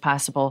soon as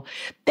possible.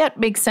 That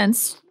makes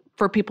sense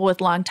for people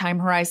with long time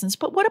horizons.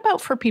 But what about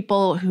for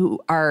people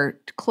who are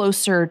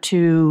closer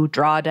to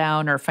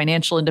drawdown or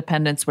financial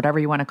independence, whatever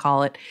you want to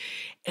call it,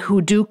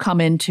 who do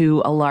come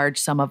into a large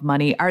sum of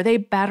money? Are they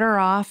better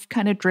off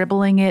kind of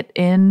dribbling it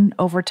in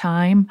over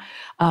time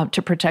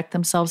to protect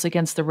themselves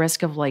against the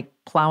risk of like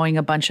plowing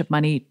a bunch of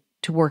money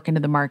to work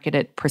into the market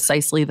at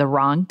precisely the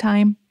wrong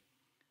time?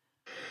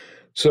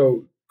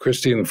 So,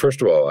 Christine,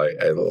 first of all,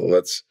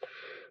 let's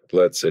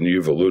and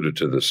you've alluded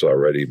to this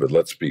already, but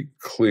let's be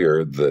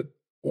clear that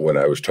when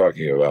I was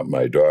talking about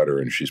my daughter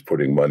and she's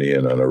putting money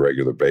in on a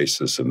regular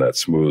basis and that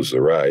smooths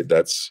the ride,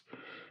 that's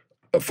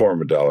a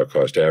form of dollar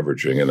cost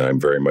averaging, and I'm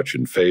very much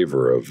in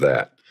favor of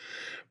that.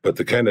 But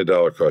the kind of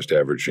dollar cost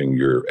averaging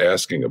you're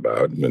asking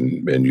about,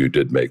 and you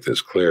did make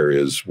this clear,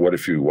 is what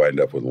if you wind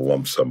up with a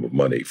lump sum of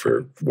money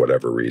for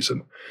whatever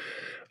reason?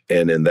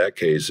 And in that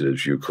case,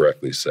 as you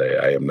correctly say,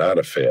 I am not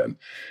a fan.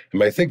 And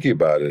my thinking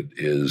about it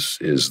is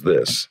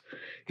this.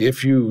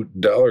 If you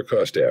dollar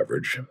cost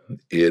average,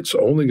 it's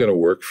only going to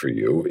work for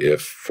you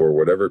if for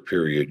whatever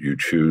period you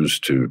choose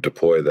to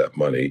deploy that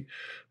money,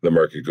 the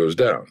market goes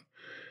down.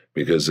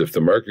 Because if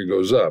the market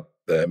goes up,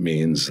 that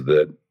means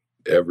that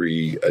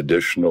every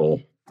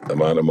additional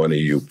amount of money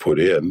you put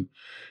in,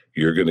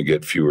 you're going to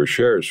get fewer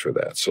shares for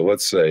that. So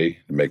let's say,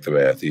 to make the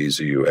math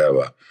easy, you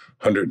have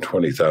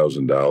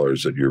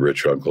 $120,000 that your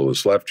rich uncle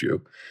has left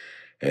you,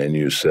 and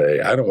you say,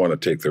 I don't want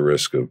to take the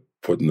risk of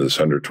putting this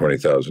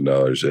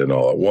 $120,000 in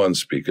all at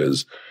once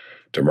because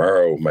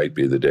tomorrow might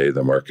be the day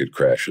the market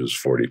crashes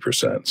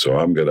 40%. So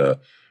I'm going to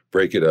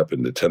break it up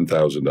into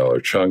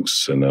 $10,000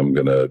 chunks, and I'm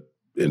going to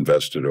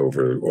invest it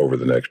over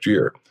the next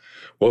year.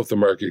 Well, if the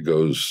market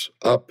goes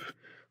up,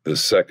 the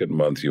second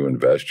month you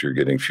invest, you're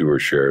getting fewer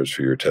shares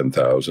for your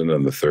 10,000,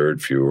 and the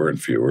third, fewer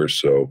and fewer.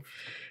 So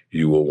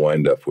you will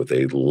wind up with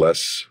a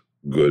less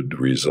good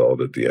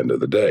result at the end of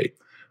the day.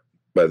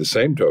 By the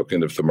same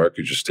token, if the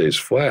market just stays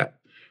flat,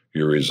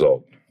 your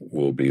result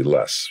will be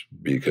less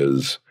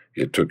because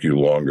it took you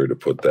longer to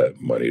put that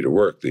money to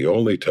work. The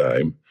only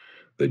time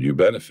that you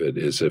benefit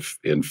is if,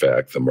 in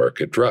fact, the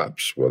market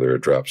drops, whether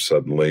it drops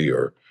suddenly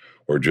or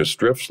just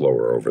drifts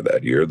lower over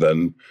that year,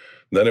 then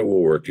it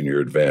will work in your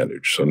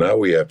advantage. So now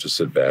we have to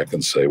sit back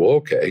and say, well,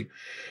 okay,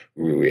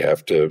 we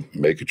have to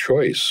make a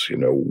choice.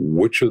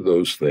 Which of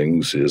those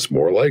things is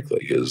more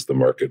likely? Is the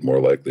market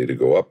more likely to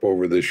go up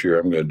over this year?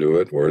 I'm going to do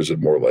it. Or is it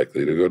more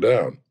likely to go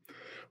down?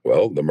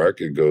 Well, the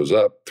market goes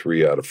up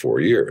 3 out of 4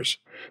 years.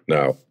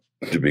 Now,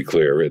 to be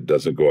clear, it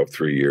doesn't go up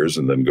 3 years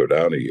and then go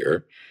down a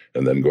year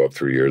and then go up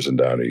 3 years and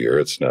down a year.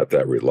 It's not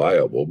that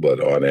reliable, but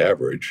on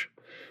average.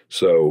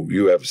 So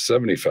you have a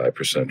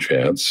 75%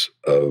 chance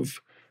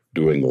of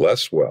doing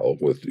less well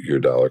with your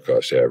dollar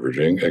cost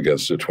averaging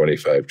against a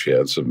 25%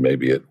 chance of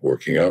maybe it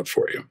working out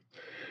for you.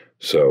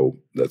 So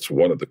that's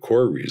one of the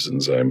core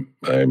reasons I'm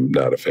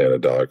not a fan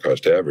of dollar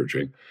cost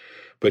averaging.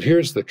 But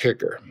here's the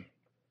kicker.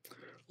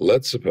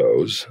 Let's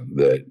suppose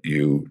that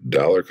you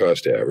dollar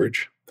cost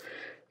average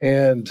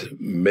and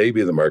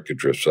maybe the market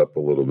drifts up a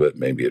little bit,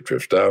 maybe it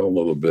drifts down a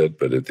little bit,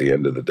 but at the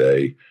end of the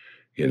day,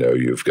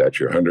 you've got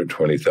your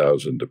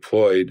 120,000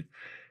 deployed,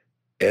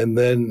 and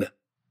then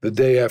the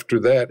day after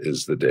that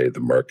is the day the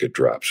market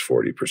drops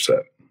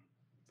 40%.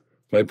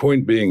 My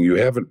point being, you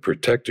haven't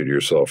protected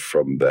yourself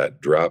from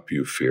that drop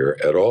you fear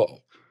at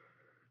all,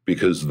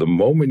 because the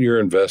moment you're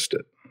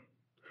invested,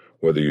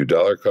 whether you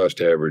dollar cost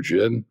average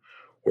in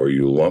or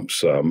you lump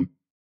sum,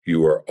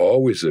 you are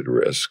always at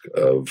risk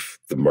of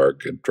the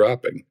market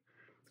dropping.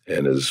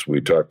 And as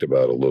we talked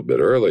about a little bit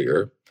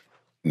earlier,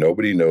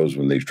 nobody knows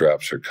when these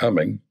drops are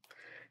coming.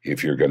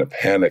 If you're going to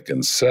panic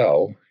and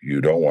sell, you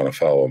don't want to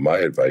follow my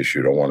advice.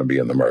 You don't want to be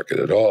in the market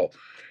at all.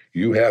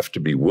 You have to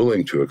be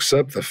willing to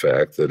accept the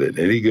fact that at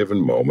any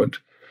given moment,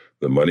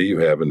 the money you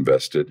have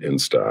invested in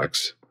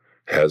stocks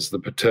has the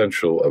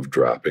potential of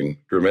dropping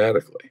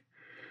dramatically.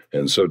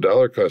 And so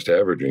dollar cost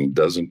averaging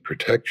doesn't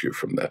protect you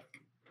from that,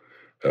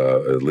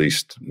 at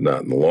least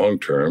not in the long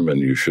term, and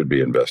you should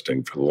be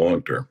investing for the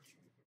long term.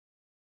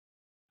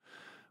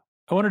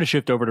 I wanted to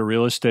shift over to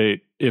real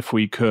estate if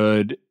we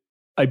could.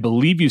 I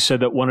believe you said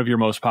that one of your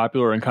most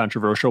popular and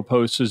controversial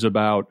posts is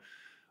about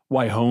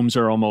why homes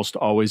are almost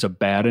always a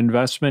bad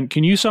investment.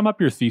 Can you sum up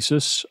your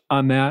thesis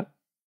on that?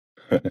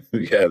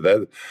 Yeah,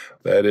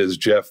 that is,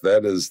 Jeff,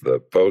 that is the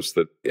post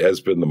that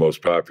has been the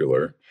most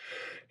popular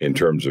in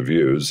terms of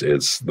views.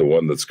 It's the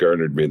one that's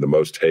garnered me the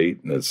most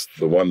hate, and it's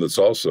the one that's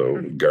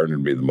also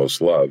garnered me the most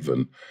love.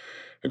 And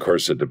of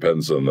course, it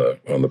depends on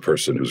the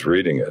person who's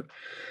reading it.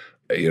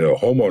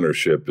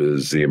 Homeownership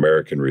is the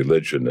American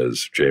religion,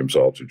 as James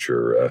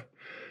Altucher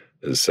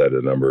has said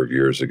a number of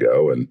years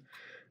ago, and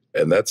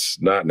that's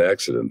not an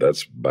accident.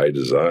 That's by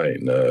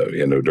design.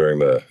 During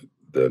the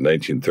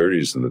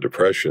 1930s and the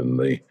Depression,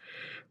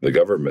 the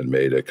government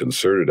made a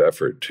concerted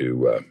effort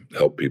to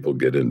help people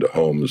get into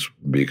homes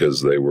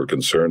because they were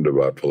concerned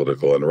about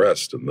political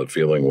unrest, and the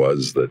feeling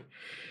was that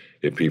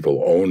if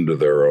people owned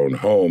their own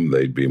home,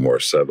 they'd be more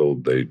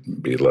settled,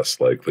 they'd be less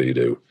likely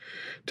to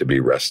be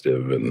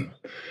restive. And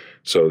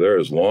so there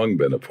has long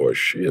been a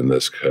push in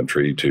this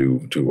country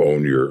to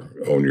own your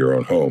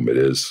own home. It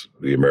is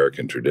the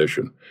American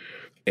tradition.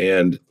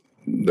 And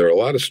there are a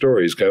lot of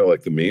stories, kind of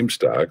like the meme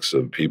stocks,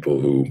 of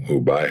people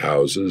who buy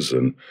houses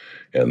and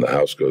the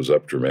house goes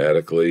up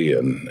dramatically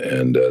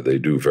and they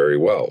do very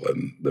well.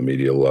 And the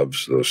media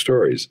loves those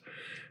stories.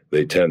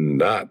 They tend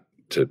not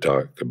to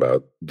talk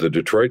about the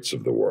Detroits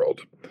of the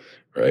world,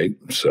 right?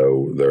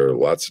 So there are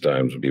lots of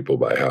times when people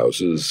buy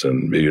houses,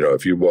 and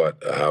if you bought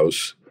a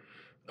house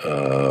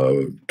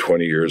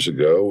 20 years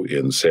ago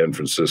in San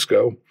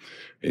Francisco,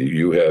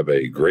 you have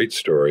a great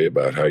story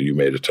about how you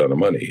made a ton of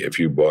money. If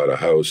you bought a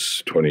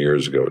house 20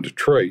 years ago in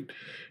Detroit,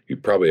 you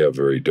probably have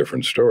a very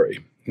different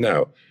story.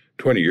 Now,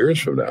 20 years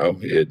from now,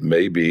 it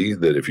may be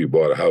that if you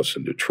bought a house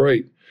in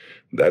Detroit,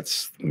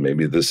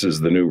 maybe this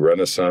is the new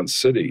Renaissance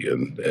city,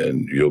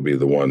 and you'll be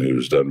the one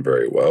who's done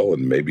very well.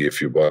 And maybe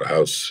if you bought a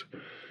house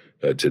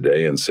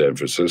today in San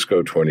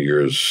Francisco, 20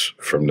 years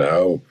from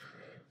now,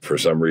 for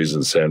some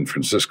reason, San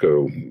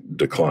Francisco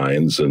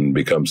declines and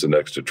becomes the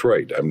next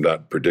Detroit. I'm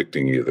not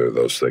predicting either of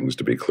those things,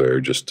 to be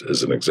clear, just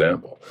as an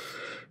example.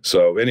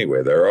 So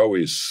anyway, there are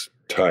always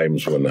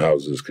times when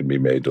houses can be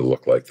made to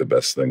look like the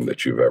best thing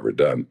that you've ever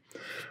done.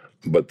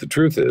 But the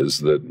truth is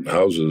that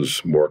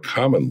houses more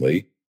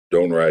commonly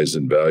don't rise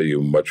in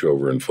value much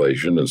over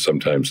inflation, and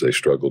sometimes they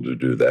struggle to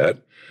do that.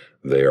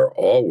 They are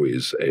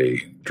always a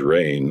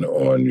drain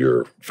on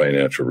your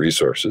financial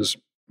resources,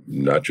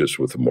 not just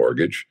with a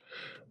mortgage,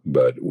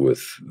 but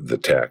with the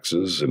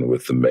taxes and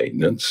with the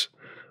maintenance.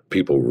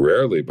 People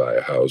rarely buy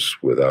a house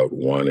without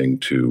wanting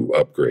to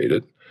upgrade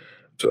it.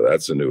 So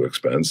that's a new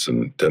expense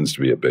and tends to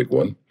be a big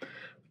one.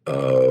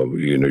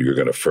 You're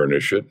going to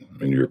furnish it,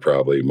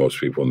 and most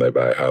people when they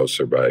buy a house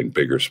are buying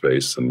bigger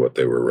space than what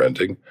they were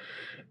renting.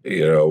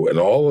 And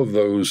all of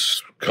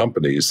those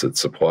companies that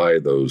supply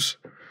those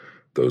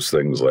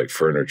things like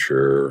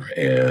furniture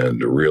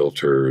and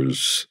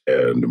realtors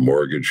and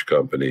mortgage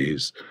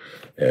companies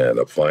and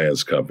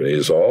appliance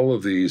companies, all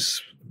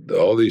these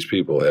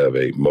people have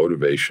a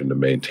motivation to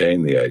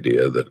maintain the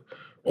idea that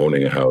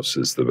owning a house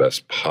is the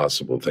best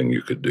possible thing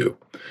you could do.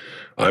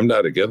 I'm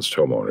not against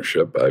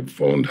homeownership. I've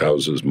owned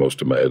houses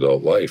most of my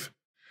adult life,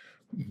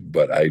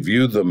 but I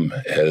view them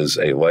as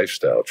a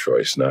lifestyle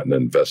choice, not an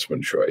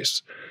investment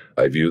choice.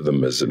 I view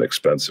them as an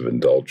expensive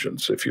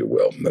indulgence, if you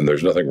will. And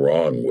there's nothing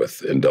wrong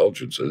with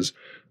indulgences.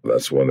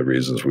 That's one of the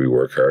reasons we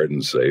work hard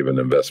and save and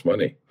invest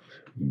money.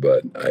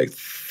 But I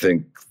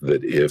think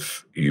that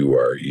if you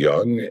are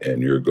young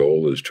and your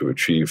goal is to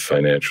achieve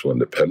financial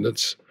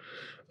independence,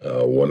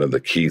 one of the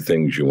key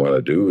things you want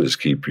to do is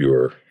keep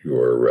your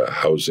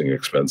housing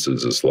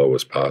expenses as low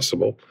as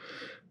possible.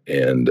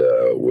 And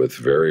with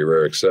very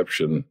rare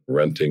exception,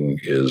 renting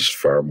is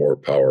far more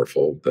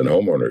powerful than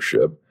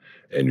homeownership.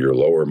 And your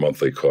lower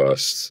monthly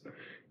costs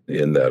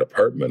in that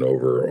apartment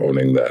over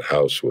owning that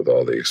house with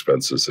all the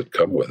expenses that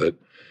come with it,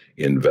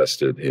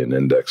 invested in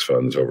index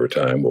funds over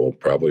time, will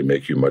probably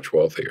make you much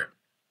wealthier.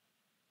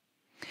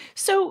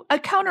 So a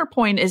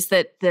counterpoint is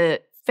that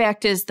the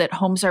fact is that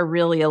homes are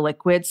really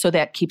illiquid, so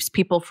that keeps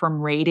people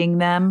from rating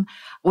them,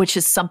 which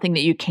is something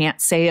that you can't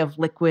say of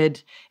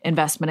liquid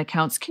investment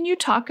accounts. Can you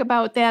talk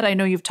about that? I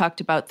know you've talked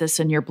about this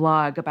in your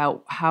blog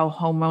about how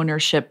home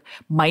ownership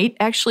might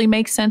actually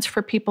make sense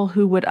for people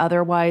who would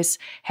otherwise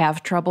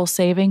have trouble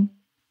saving.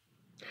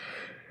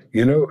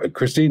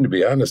 Christine, to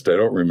be honest, I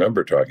don't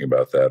remember talking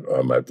about that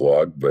on my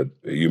blog, but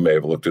you may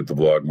have looked at the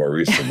blog more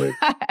recently.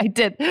 I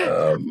did.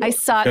 I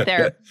saw it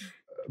there.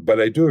 But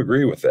I do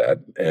agree with that.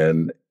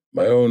 And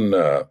my own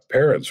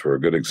parents were a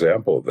good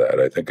example of that.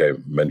 I think I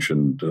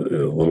mentioned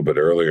a little bit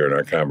earlier in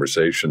our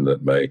conversation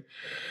that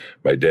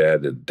my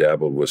dad had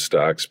dabbled with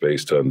stocks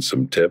based on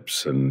some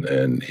tips,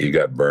 and he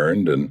got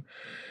burned, and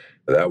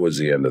that was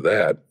the end of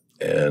that.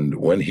 And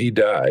when he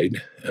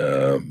died,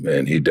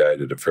 and he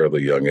died at a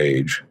fairly young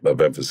age of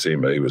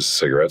emphysema, he was a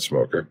cigarette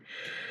smoker,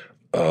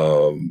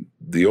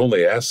 the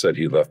only asset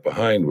he left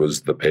behind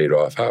was the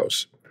paid-off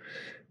house.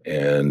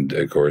 And,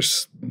 of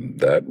course,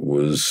 that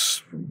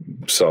was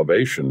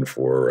salvation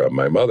for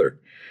my mother.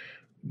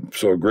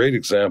 So a great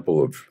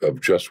example of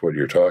just what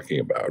you're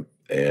talking about.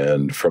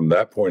 And from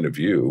that point of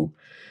view,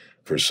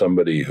 for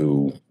somebody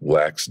who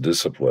lacks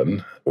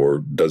discipline or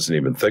doesn't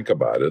even think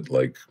about it,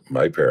 like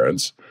my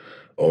parents,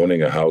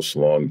 owning a house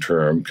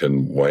long-term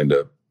can wind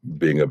up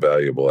being a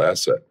valuable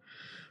asset.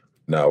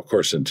 Now, of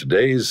course, in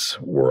today's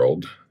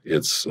world,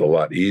 it's a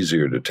lot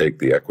easier to take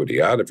the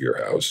equity out of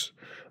your house.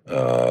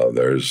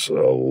 There's a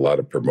lot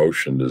of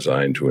promotion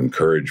designed to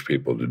encourage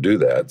people to do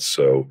that,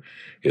 so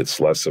it's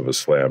less of a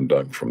slam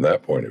dunk from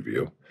that point of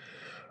view.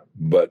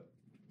 But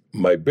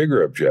my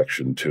bigger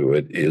objection to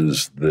it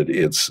is that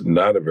it's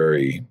not a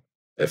very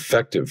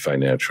effective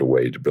financial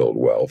way to build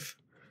wealth.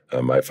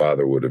 My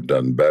father would have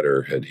done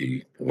better had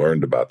he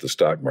learned about the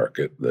stock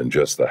market than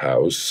just the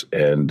house.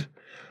 And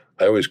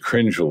I always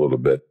cringe a little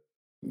bit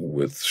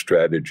with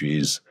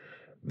strategies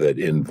that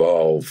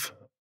involve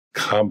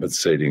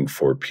compensating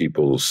for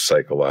people's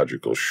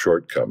psychological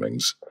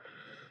shortcomings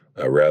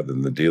rather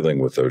than dealing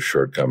with those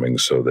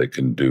shortcomings so they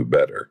can do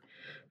better.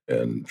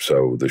 And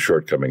so the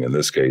shortcoming in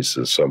this case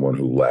is someone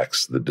who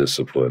lacks the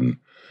discipline,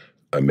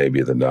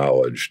 maybe the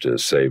knowledge to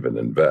save and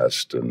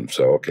invest. And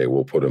so, okay,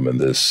 we'll put them in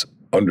this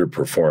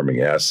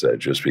underperforming asset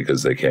just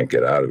because they can't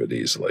get out of it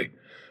easily.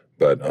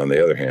 But on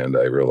the other hand,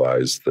 I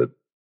realize that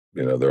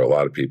there are a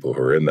lot of people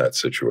who are in that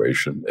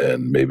situation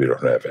and maybe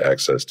don't have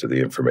access to the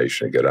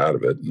information to get out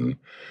of it. And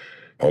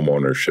home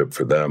ownership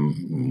for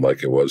them,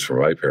 like it was for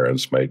my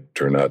parents, might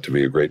turn out to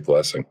be a great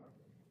blessing.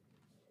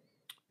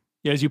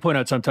 Yeah, as you point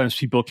out, sometimes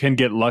people can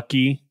get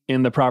lucky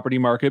in the property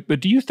market.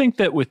 But do you think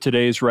that with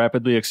today's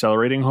rapidly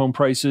accelerating home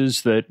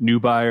prices, that new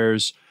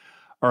buyers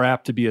are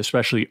apt to be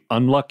especially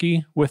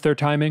unlucky with their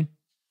timing?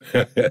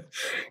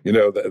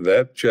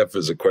 That, Jeff,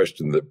 is a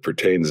question that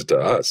pertains to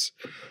us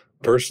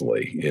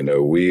personally.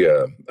 We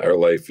our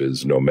life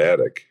is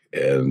nomadic,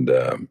 and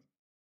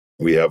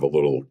we have a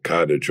little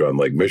cottage on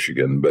Lake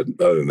Michigan. But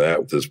other than that,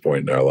 at this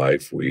point in our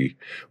life,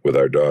 with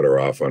our daughter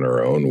off on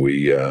her own,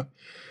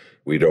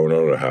 we don't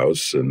own a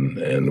house,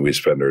 and we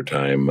spend our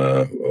time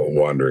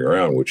wandering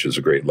around, which is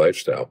a great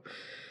lifestyle.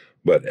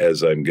 But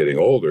as I'm getting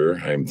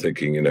older, I'm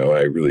thinking,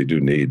 I really do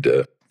need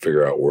to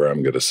figure out where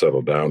I'm going to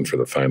settle down for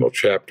the final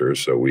chapter.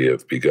 So we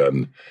have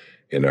begun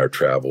in our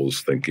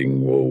travels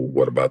thinking, well,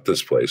 what about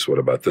this place? What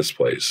about this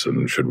place?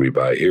 And should we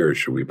buy here?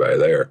 Should we buy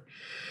there?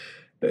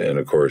 And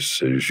of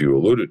course, as you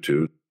alluded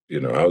to,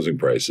 housing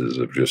prices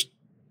have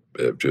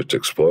just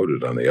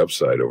exploded on the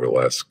upside over the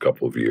last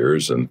couple of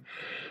years. And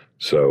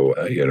so,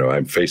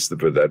 I'm faced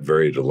with that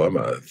very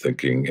dilemma,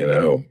 thinking,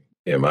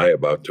 am I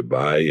about to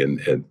buy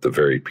at the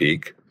very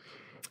peak?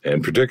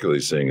 And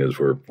particularly seeing as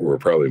we're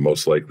probably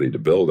most likely to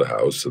build a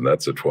house, and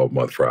that's a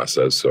 12-month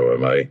process. So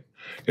am I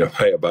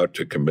about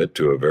to commit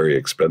to a very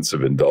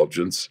expensive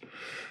indulgence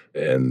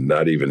and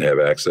not even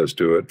have access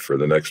to it for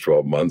the next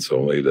 12 months,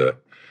 only to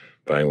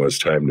find when it's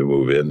time to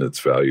move in, its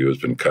value has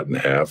been cut in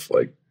half,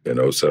 like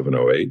in '07,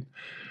 '08.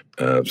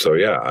 So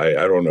yeah,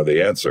 I don't know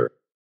the answer.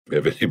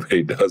 If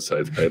anybody does,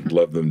 I'd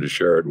love them to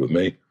share it with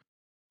me.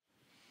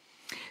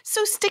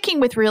 So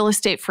sticking with real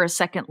estate for a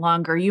second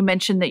longer, you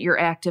mentioned that you're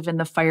active in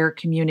the FIRE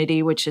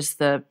community, which is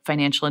the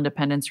Financial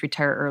Independence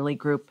Retire Early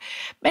group.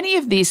 Many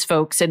of these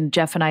folks, and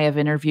Jeff and I have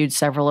interviewed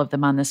several of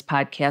them on this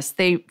podcast,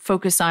 they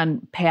focus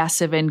on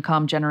passive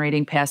income,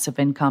 generating passive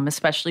income,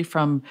 especially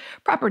from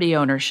property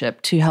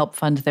ownership to help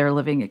fund their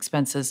living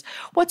expenses.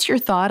 What's your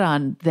thought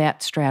on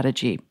that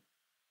strategy?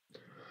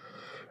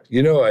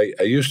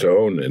 I used to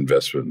own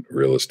investment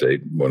real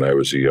estate when I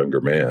was a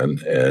younger man.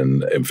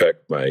 And in fact,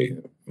 my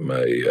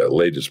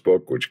latest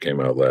book, which came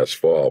out last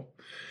fall,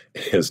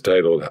 is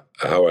titled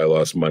How I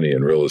Lost Money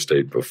in Real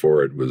Estate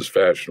Before It Was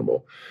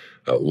Fashionable.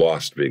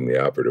 Lost being the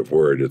operative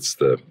word. It's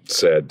the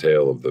sad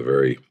tale of the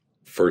very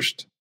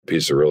first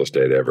piece of real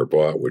estate I ever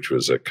bought, which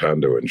was a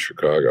condo in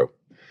Chicago.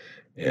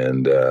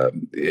 And,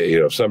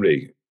 if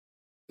somebody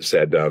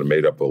sat down and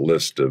made up a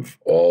list of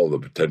all the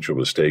potential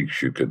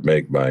mistakes you could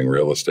make buying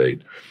real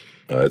estate,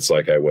 it's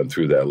like I went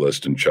through that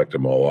list and checked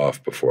them all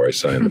off before I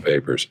signed the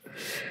papers.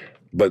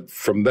 But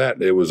from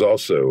that, it was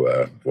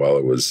also, while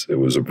it was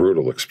a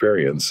brutal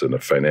experience and a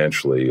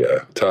financially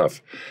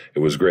tough, it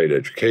was great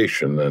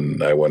education.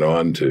 And I went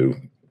on to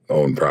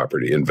own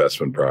property,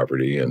 investment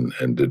property, and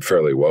did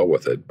fairly well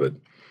with it. But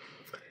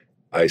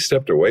I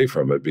stepped away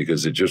from it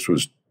because it just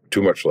was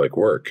too much like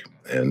work.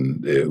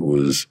 And it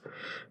was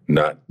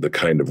not the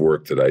kind of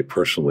work that I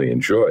personally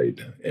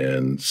enjoyed.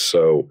 And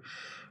so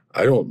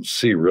I don't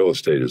see real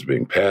estate as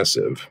being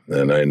passive.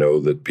 And I know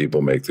that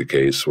people make the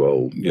case,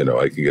 well,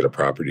 I can get a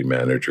property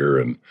manager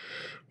and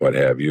what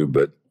have you.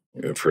 But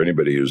for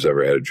anybody who's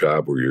ever had a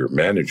job where you're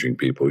managing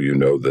people, you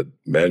know that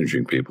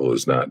managing people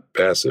is not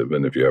passive.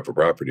 And if you have a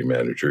property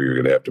manager, you're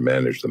going to have to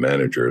manage the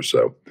manager.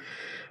 So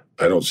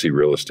I don't see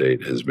real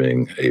estate as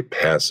being a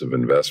passive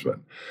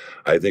investment.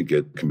 I think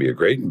it can be a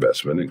great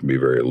investment. It can be a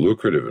very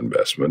lucrative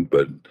investment,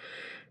 but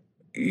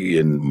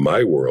in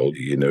my world,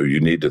 you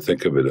need to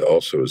think of it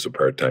also as a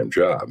part-time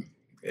job.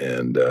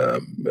 And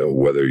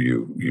whether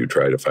you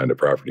try to find a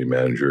property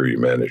manager or you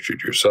manage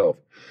it yourself.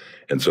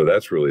 And so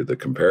that's really the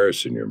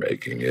comparison you're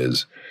making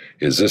is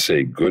this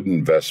a good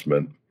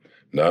investment,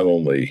 not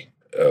only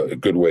a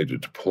good way to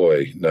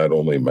deploy not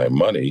only my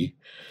money,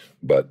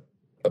 but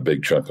a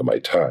big chunk of my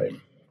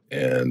time,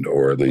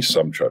 or at least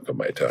some chunk of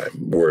my time.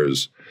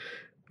 Whereas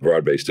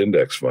broad-based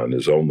index fund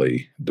is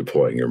only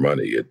deploying your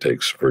money. It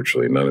takes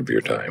virtually none of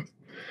your time.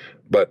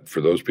 But for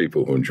those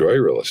people who enjoy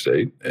real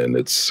estate and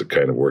it's the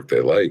kind of work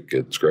they like,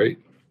 it's great.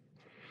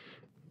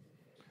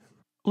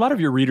 A lot of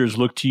your readers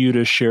look to you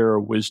to share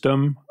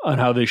wisdom on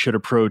how they should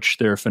approach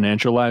their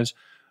financial lives.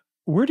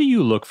 Where do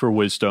you look for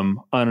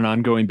wisdom on an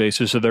ongoing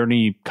basis? Are there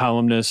any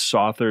columnists,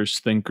 authors,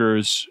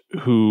 thinkers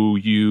who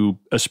you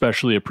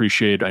especially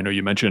appreciate? I know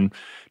you mentioned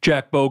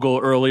Jack Bogle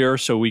earlier,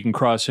 so we can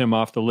cross him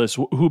off the list.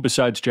 Who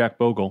besides Jack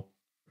Bogle?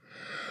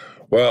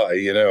 Well,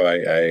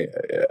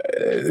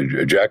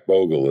 Jack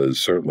Bogle is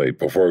certainly,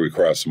 before we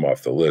cross him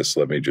off the list,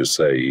 let me just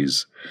say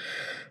he's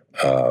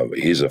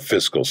a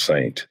fiscal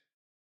saint.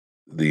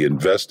 The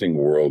investing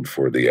world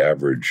for the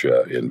average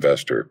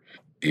investor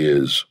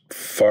is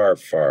far,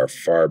 far,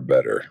 far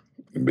better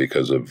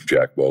because of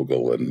Jack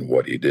Bogle and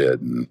what he did.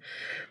 And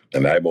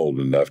I'm old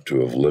enough to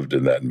have lived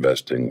in that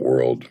investing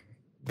world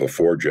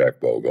before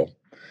Jack Bogle.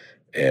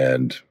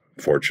 And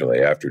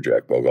fortunately, after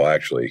Jack Bogle,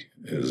 actually,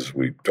 as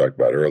we talked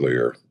about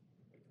earlier,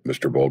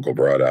 Mr. Bogle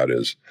brought out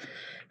his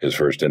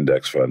first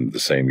index fund the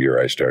same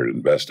year I started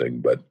investing,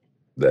 but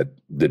that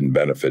didn't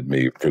benefit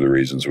me for the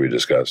reasons we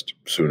discussed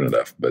soon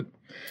enough. But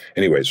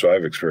anyway, so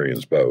I've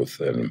experienced both.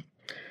 And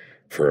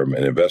from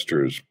an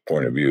investor's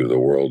point of view, the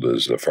world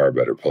is a far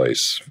better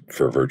place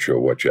for virtue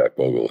of what Jack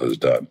Bogle has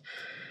done.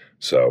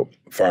 So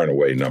far and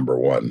away, number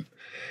one.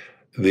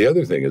 The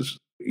other thing is,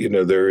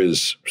 there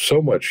is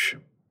so much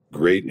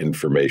great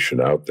information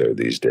out there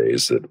these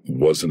days that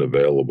wasn't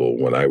available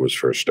when I was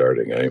first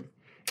starting.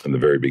 In the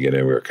very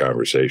beginning of our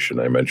conversation,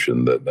 I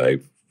mentioned that I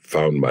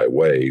found my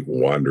way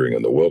wandering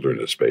in the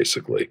wilderness,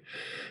 basically.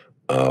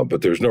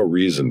 But there's no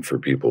reason for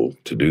people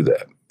to do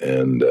that.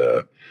 And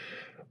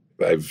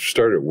I've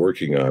started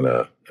working on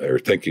or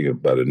thinking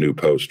about a new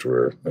post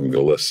where I'm going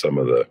to list some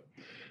of the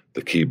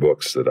key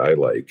books that I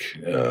like,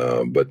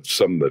 but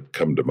some that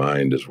come to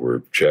mind as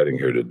we're chatting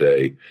here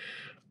today.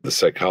 The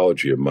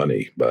Psychology of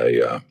Money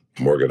by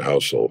Morgan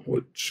Housel,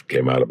 which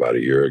came out about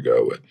a year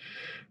ago.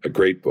 A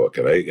great book,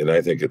 and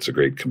I think it's a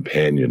great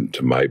companion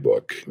to my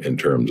book in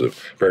terms of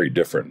very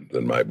different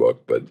than my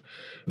book, but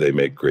they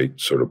make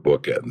great sort of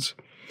bookends.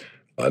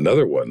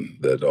 Another one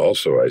that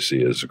also I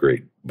see as a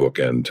great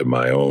bookend to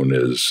my own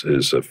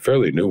is a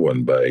fairly new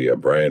one by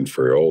Brian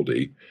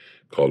Feroldi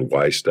called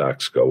Why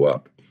Stocks Go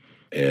Up.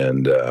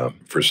 And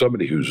for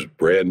somebody who's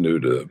brand new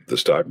to the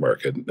stock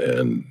market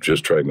and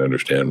just trying to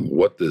understand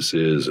what this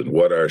is and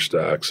what are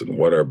stocks and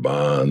what are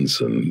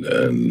bonds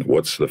and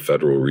what's the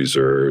Federal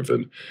Reserve,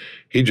 and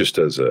he just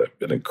does an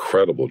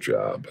incredible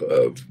job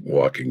of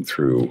walking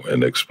through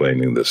and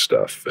explaining this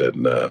stuff.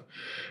 And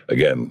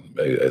again,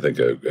 I think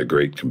a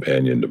great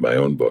companion to my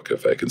own book,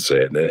 if I can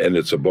say it. And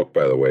it's a book,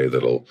 by the way,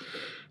 that'll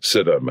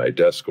sit on my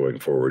desk going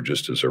forward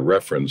just as a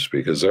reference,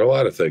 because there are a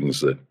lot of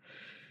things that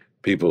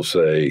people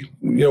say,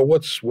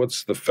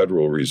 what's the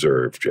Federal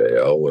Reserve,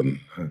 JL? And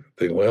I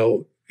think,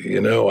 well,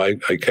 I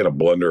kind of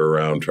blunder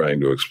around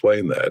trying to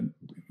explain that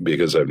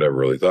because I've never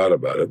really thought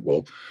about it.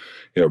 Well,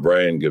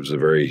 Brian gives a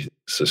very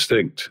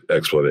succinct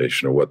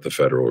explanation of what the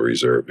Federal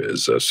Reserve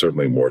is,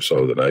 certainly more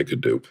so than I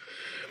could do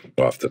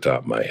off the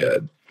top of my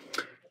head.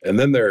 And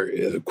then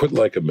Quit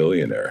Like a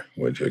Millionaire,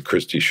 which is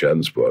Christy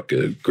Shen's book,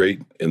 a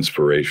great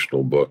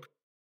inspirational book.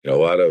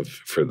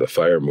 For the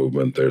FIRE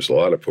movement, there's a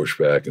lot of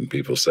pushback, and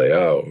people say,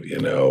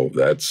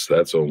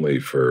 that's only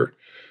for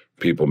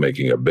people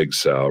making a big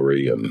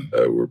salary and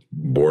were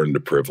born to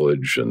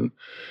privilege. And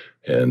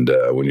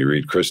when you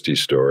read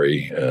Christie's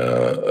story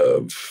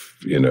of,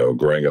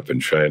 growing up in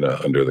China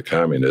under the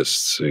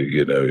communists,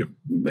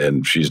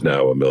 and she's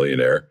now a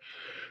millionaire,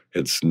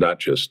 it's not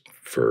just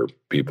for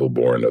people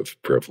born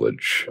of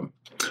privilege.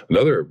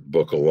 Another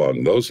book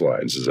along those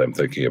lines, as I'm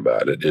thinking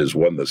about it, is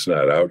one that's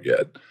not out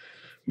yet,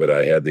 but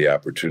I had the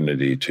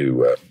opportunity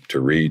to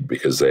read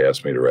because they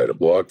asked me to write a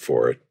blog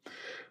for it.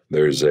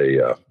 There's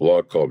a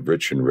blog called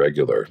Rich and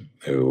Regular,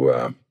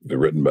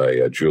 written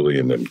by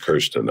Julian and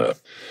Kirsten,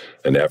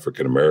 an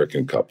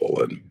African-American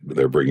couple, and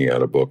they're bringing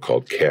out a book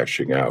called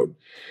Cashing Out.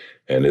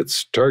 And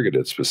it's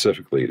targeted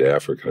specifically to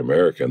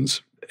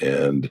African-Americans.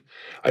 And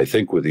I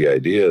think with the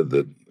idea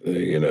that,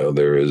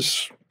 there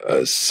is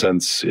a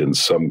sense in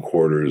some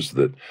quarters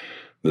that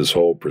this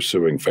whole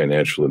pursuing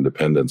financial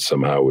independence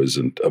somehow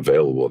isn't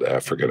available to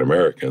African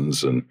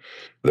Americans. And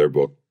their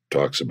book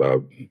talks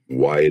about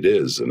why it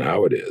is and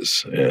how it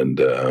is, and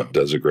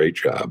does a great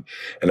job.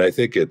 And I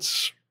think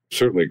it's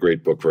certainly a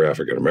great book for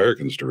African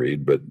Americans to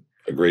read, but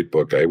a great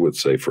book, I would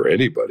say, for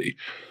anybody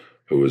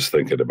who is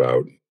thinking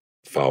about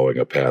following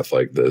a path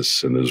like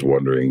this and is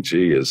wondering,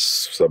 gee, is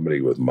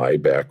somebody with my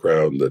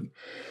background that,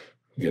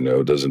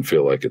 doesn't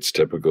feel like it's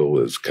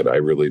typical, can I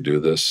really do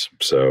this?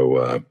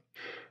 So,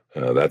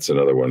 that's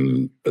another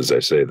one, as I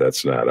say,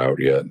 that's not out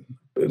yet.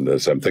 And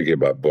as I'm thinking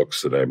about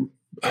books that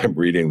I'm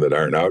reading that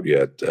aren't out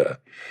yet,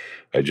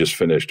 I just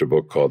finished a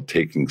book called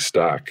Taking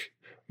Stock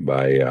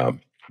by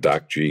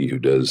Doc G, who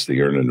does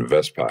the Earn and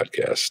Invest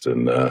podcast.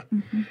 And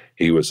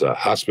he was a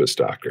hospice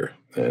doctor.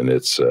 And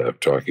it's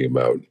talking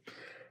about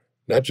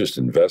not just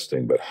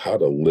investing, but how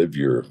to live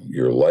your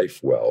life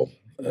well.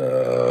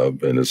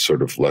 And it's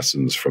sort of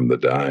lessons from the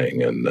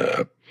dying and,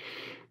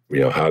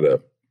 how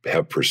to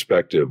have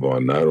perspective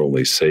on not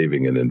only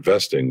saving and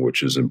investing,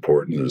 which is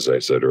important, as I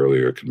said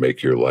earlier, it can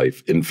make your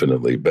life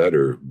infinitely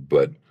better,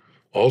 but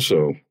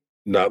also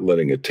not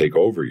letting it take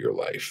over your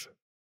life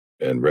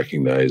and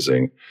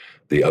recognizing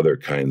the other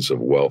kinds of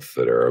wealth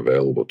that are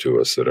available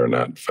to us that are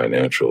not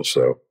financial.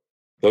 So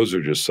those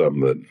are just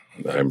some that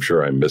I'm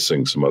sure I'm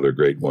missing some other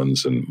great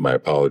ones, and my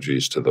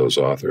apologies to those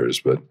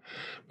authors, but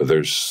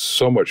there's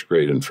so much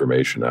great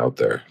information out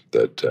there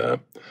that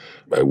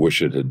I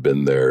wish it had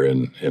been there in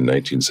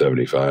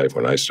 1975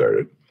 when I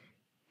started.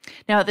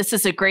 Now, this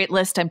is a great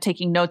list. I'm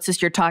taking notes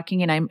as you're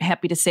talking, and I'm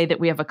happy to say that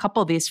we have a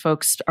couple of these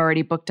folks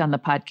already booked on the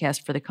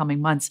podcast for the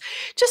coming months.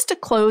 Just to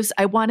close,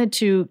 I wanted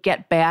to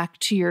get back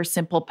to your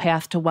simple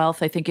path to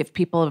wealth. I think if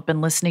people have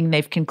been listening,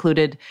 they've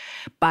concluded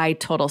buy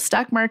total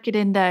stock market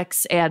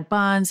index, add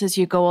bonds as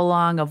you go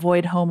along,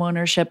 avoid home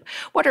ownership.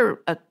 What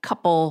are a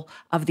couple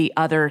of the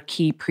other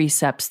key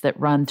precepts that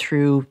run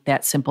through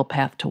that simple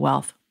path to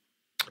wealth?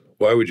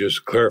 Well, I would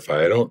just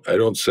clarify. I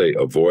don't say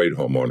avoid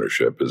home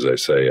ownership. As I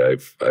say,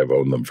 I've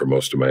owned them for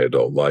most of my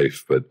adult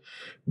life, but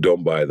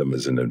Don't buy them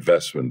as an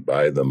investment.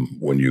 Buy them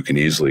when you can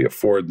easily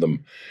afford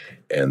them,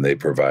 and they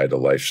provide a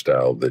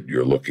lifestyle that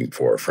you're looking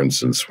for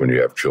instance, when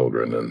you have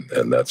children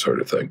and that sort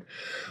of thing.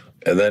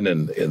 And then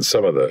in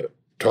some of the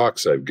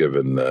talks I've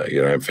given,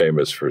 I'm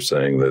famous for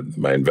saying that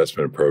my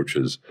investment approach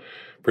is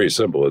pretty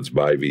simple. It's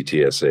buy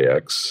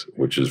VTSAX,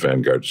 which is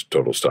Vanguard's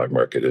total stock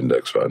market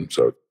index fund.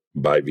 So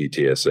buy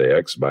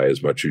VTSAX, buy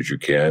as much as you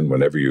can,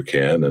 whenever you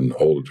can, and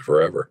hold it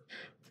forever.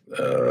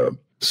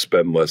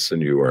 Spend less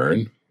than you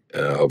earn,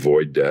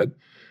 avoid debt,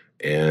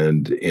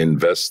 and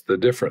invest the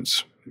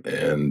difference.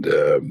 And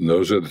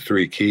those are the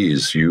three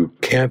keys. You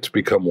can't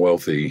become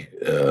wealthy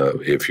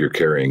if you're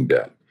carrying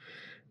debt.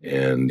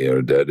 And,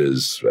 debt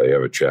is, I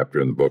have a chapter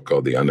in the book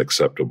called The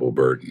Unacceptable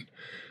Burden.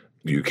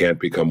 You can't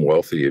become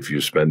wealthy if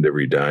you spend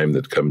every dime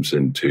that comes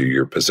into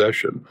your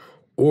possession.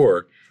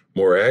 Or,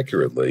 more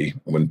accurately,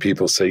 when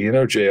people say,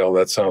 JL,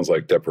 that sounds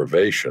like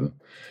deprivation,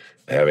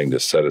 having to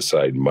set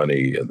aside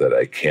money that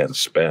I can't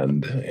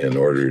spend in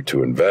order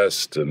to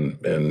invest.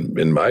 And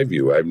in my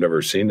view, I've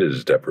never seen it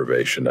as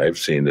deprivation. I've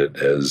seen it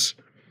as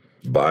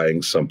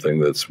buying something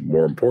that's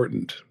more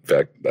important. In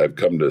fact, I've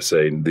come to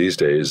say these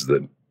days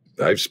that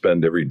I've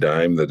spent every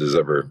dime that has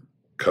ever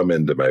come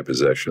into my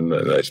possession,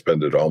 and I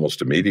spend it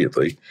almost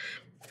immediately.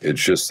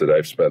 It's just that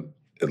I've spent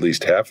at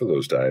least half of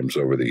those dimes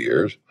over the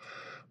years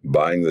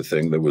buying the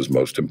thing that was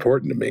most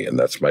important to me, and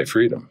that's my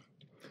freedom.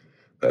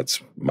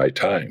 That's my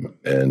time.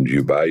 And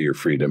you buy your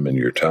freedom and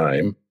your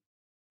time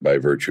by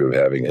virtue of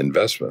having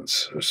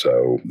investments.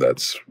 So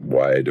that's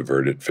why I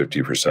diverted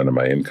 50% of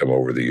my income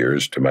over the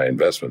years to my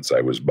investments.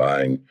 I was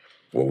buying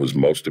what was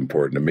most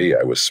important to me.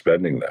 I was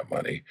spending that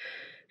money.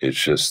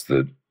 It's just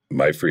that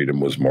my freedom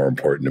was more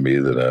important to me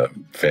than a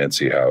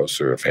fancy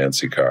house or a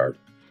fancy car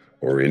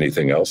or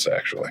anything else,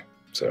 actually.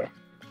 So.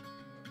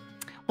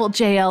 Well,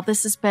 JL,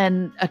 this has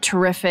been a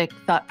terrific,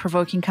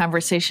 thought-provoking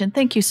conversation.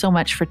 Thank you so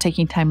much for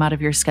taking time out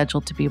of your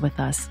schedule to be with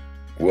us.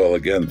 Well,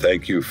 again,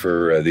 thank you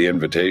for the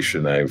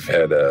invitation. I've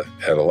had a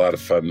lot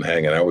of fun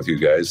hanging out with you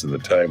guys, and the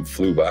time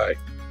flew by.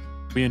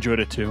 We enjoyed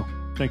it too.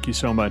 Thank you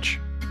so much.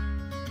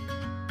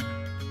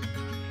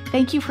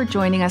 Thank you for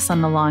joining us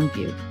on The Long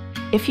View.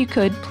 If you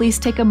could, please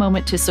take a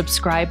moment to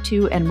subscribe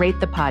to and rate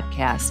the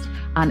podcast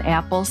on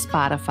Apple,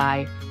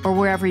 Spotify, or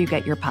wherever you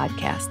get your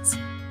podcasts.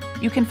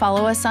 You can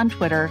follow us on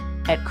Twitter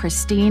at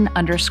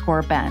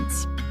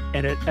Christine_Benz.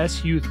 And at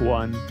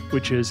SYouth1,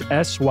 which is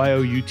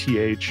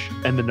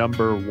SYOUTH and the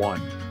number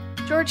 1.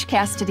 George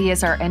Cassidy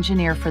is our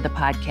engineer for the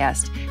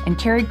podcast, and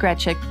Carrie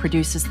Gretchick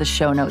produces the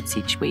show notes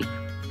each week.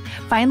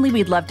 Finally,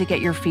 we'd love to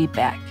get your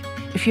feedback.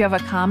 If you have a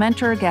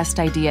comment or a guest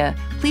idea,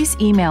 please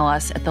email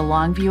us at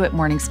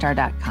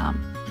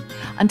thelongview@morningstar.com.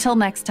 Until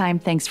next time,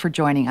 thanks for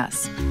joining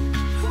us.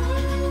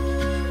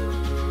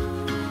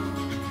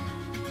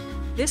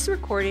 This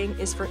recording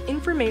is for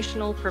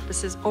informational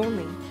purposes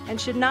only and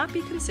should not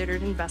be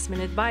considered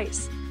investment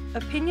advice.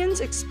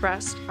 Opinions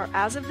expressed are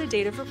as of the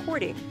date of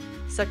recording.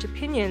 Such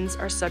opinions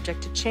are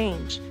subject to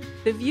change.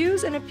 The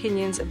views and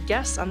opinions of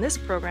guests on this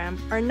program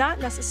are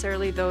not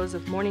necessarily those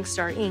of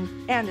Morningstar, Inc.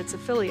 and its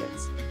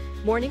affiliates.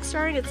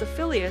 Morningstar and its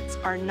affiliates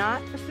are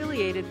not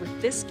affiliated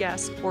with this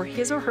guest or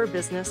his or her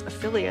business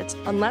affiliates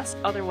unless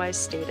otherwise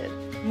stated.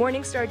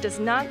 Morningstar does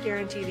not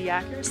guarantee the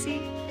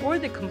accuracy or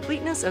the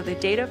completeness of the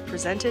data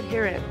presented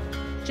herein.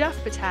 Jeff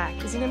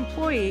Patak is an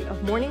employee of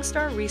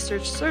Morningstar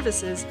Research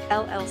Services,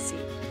 LLC.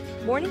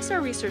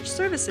 Morningstar Research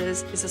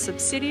Services is a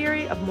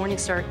subsidiary of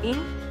Morningstar,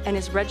 Inc. and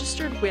is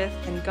registered with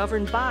and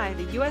governed by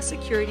the U.S.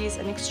 Securities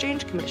and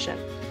Exchange Commission.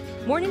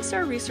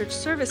 Morningstar Research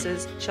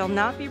Services shall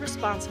not be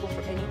responsible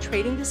for any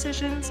trading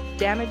decisions,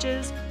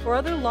 damages, or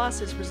other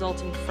losses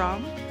resulting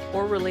from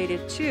or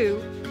related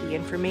to the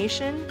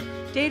information,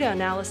 data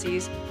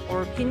analyses,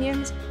 or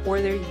opinions, or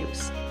their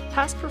use.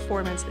 Past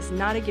performance is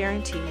not a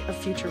guarantee of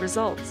future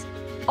results.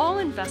 All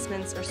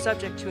investments are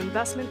subject to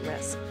investment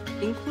risk,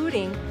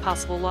 including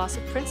possible loss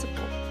of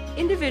principal.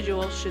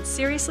 Individuals should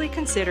seriously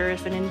consider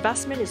if an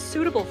investment is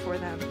suitable for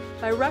them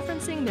by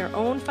referencing their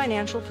own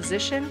financial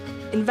position,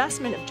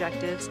 investment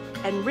objectives,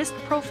 and risk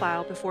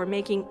profile before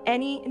making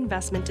any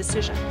investment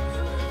decision.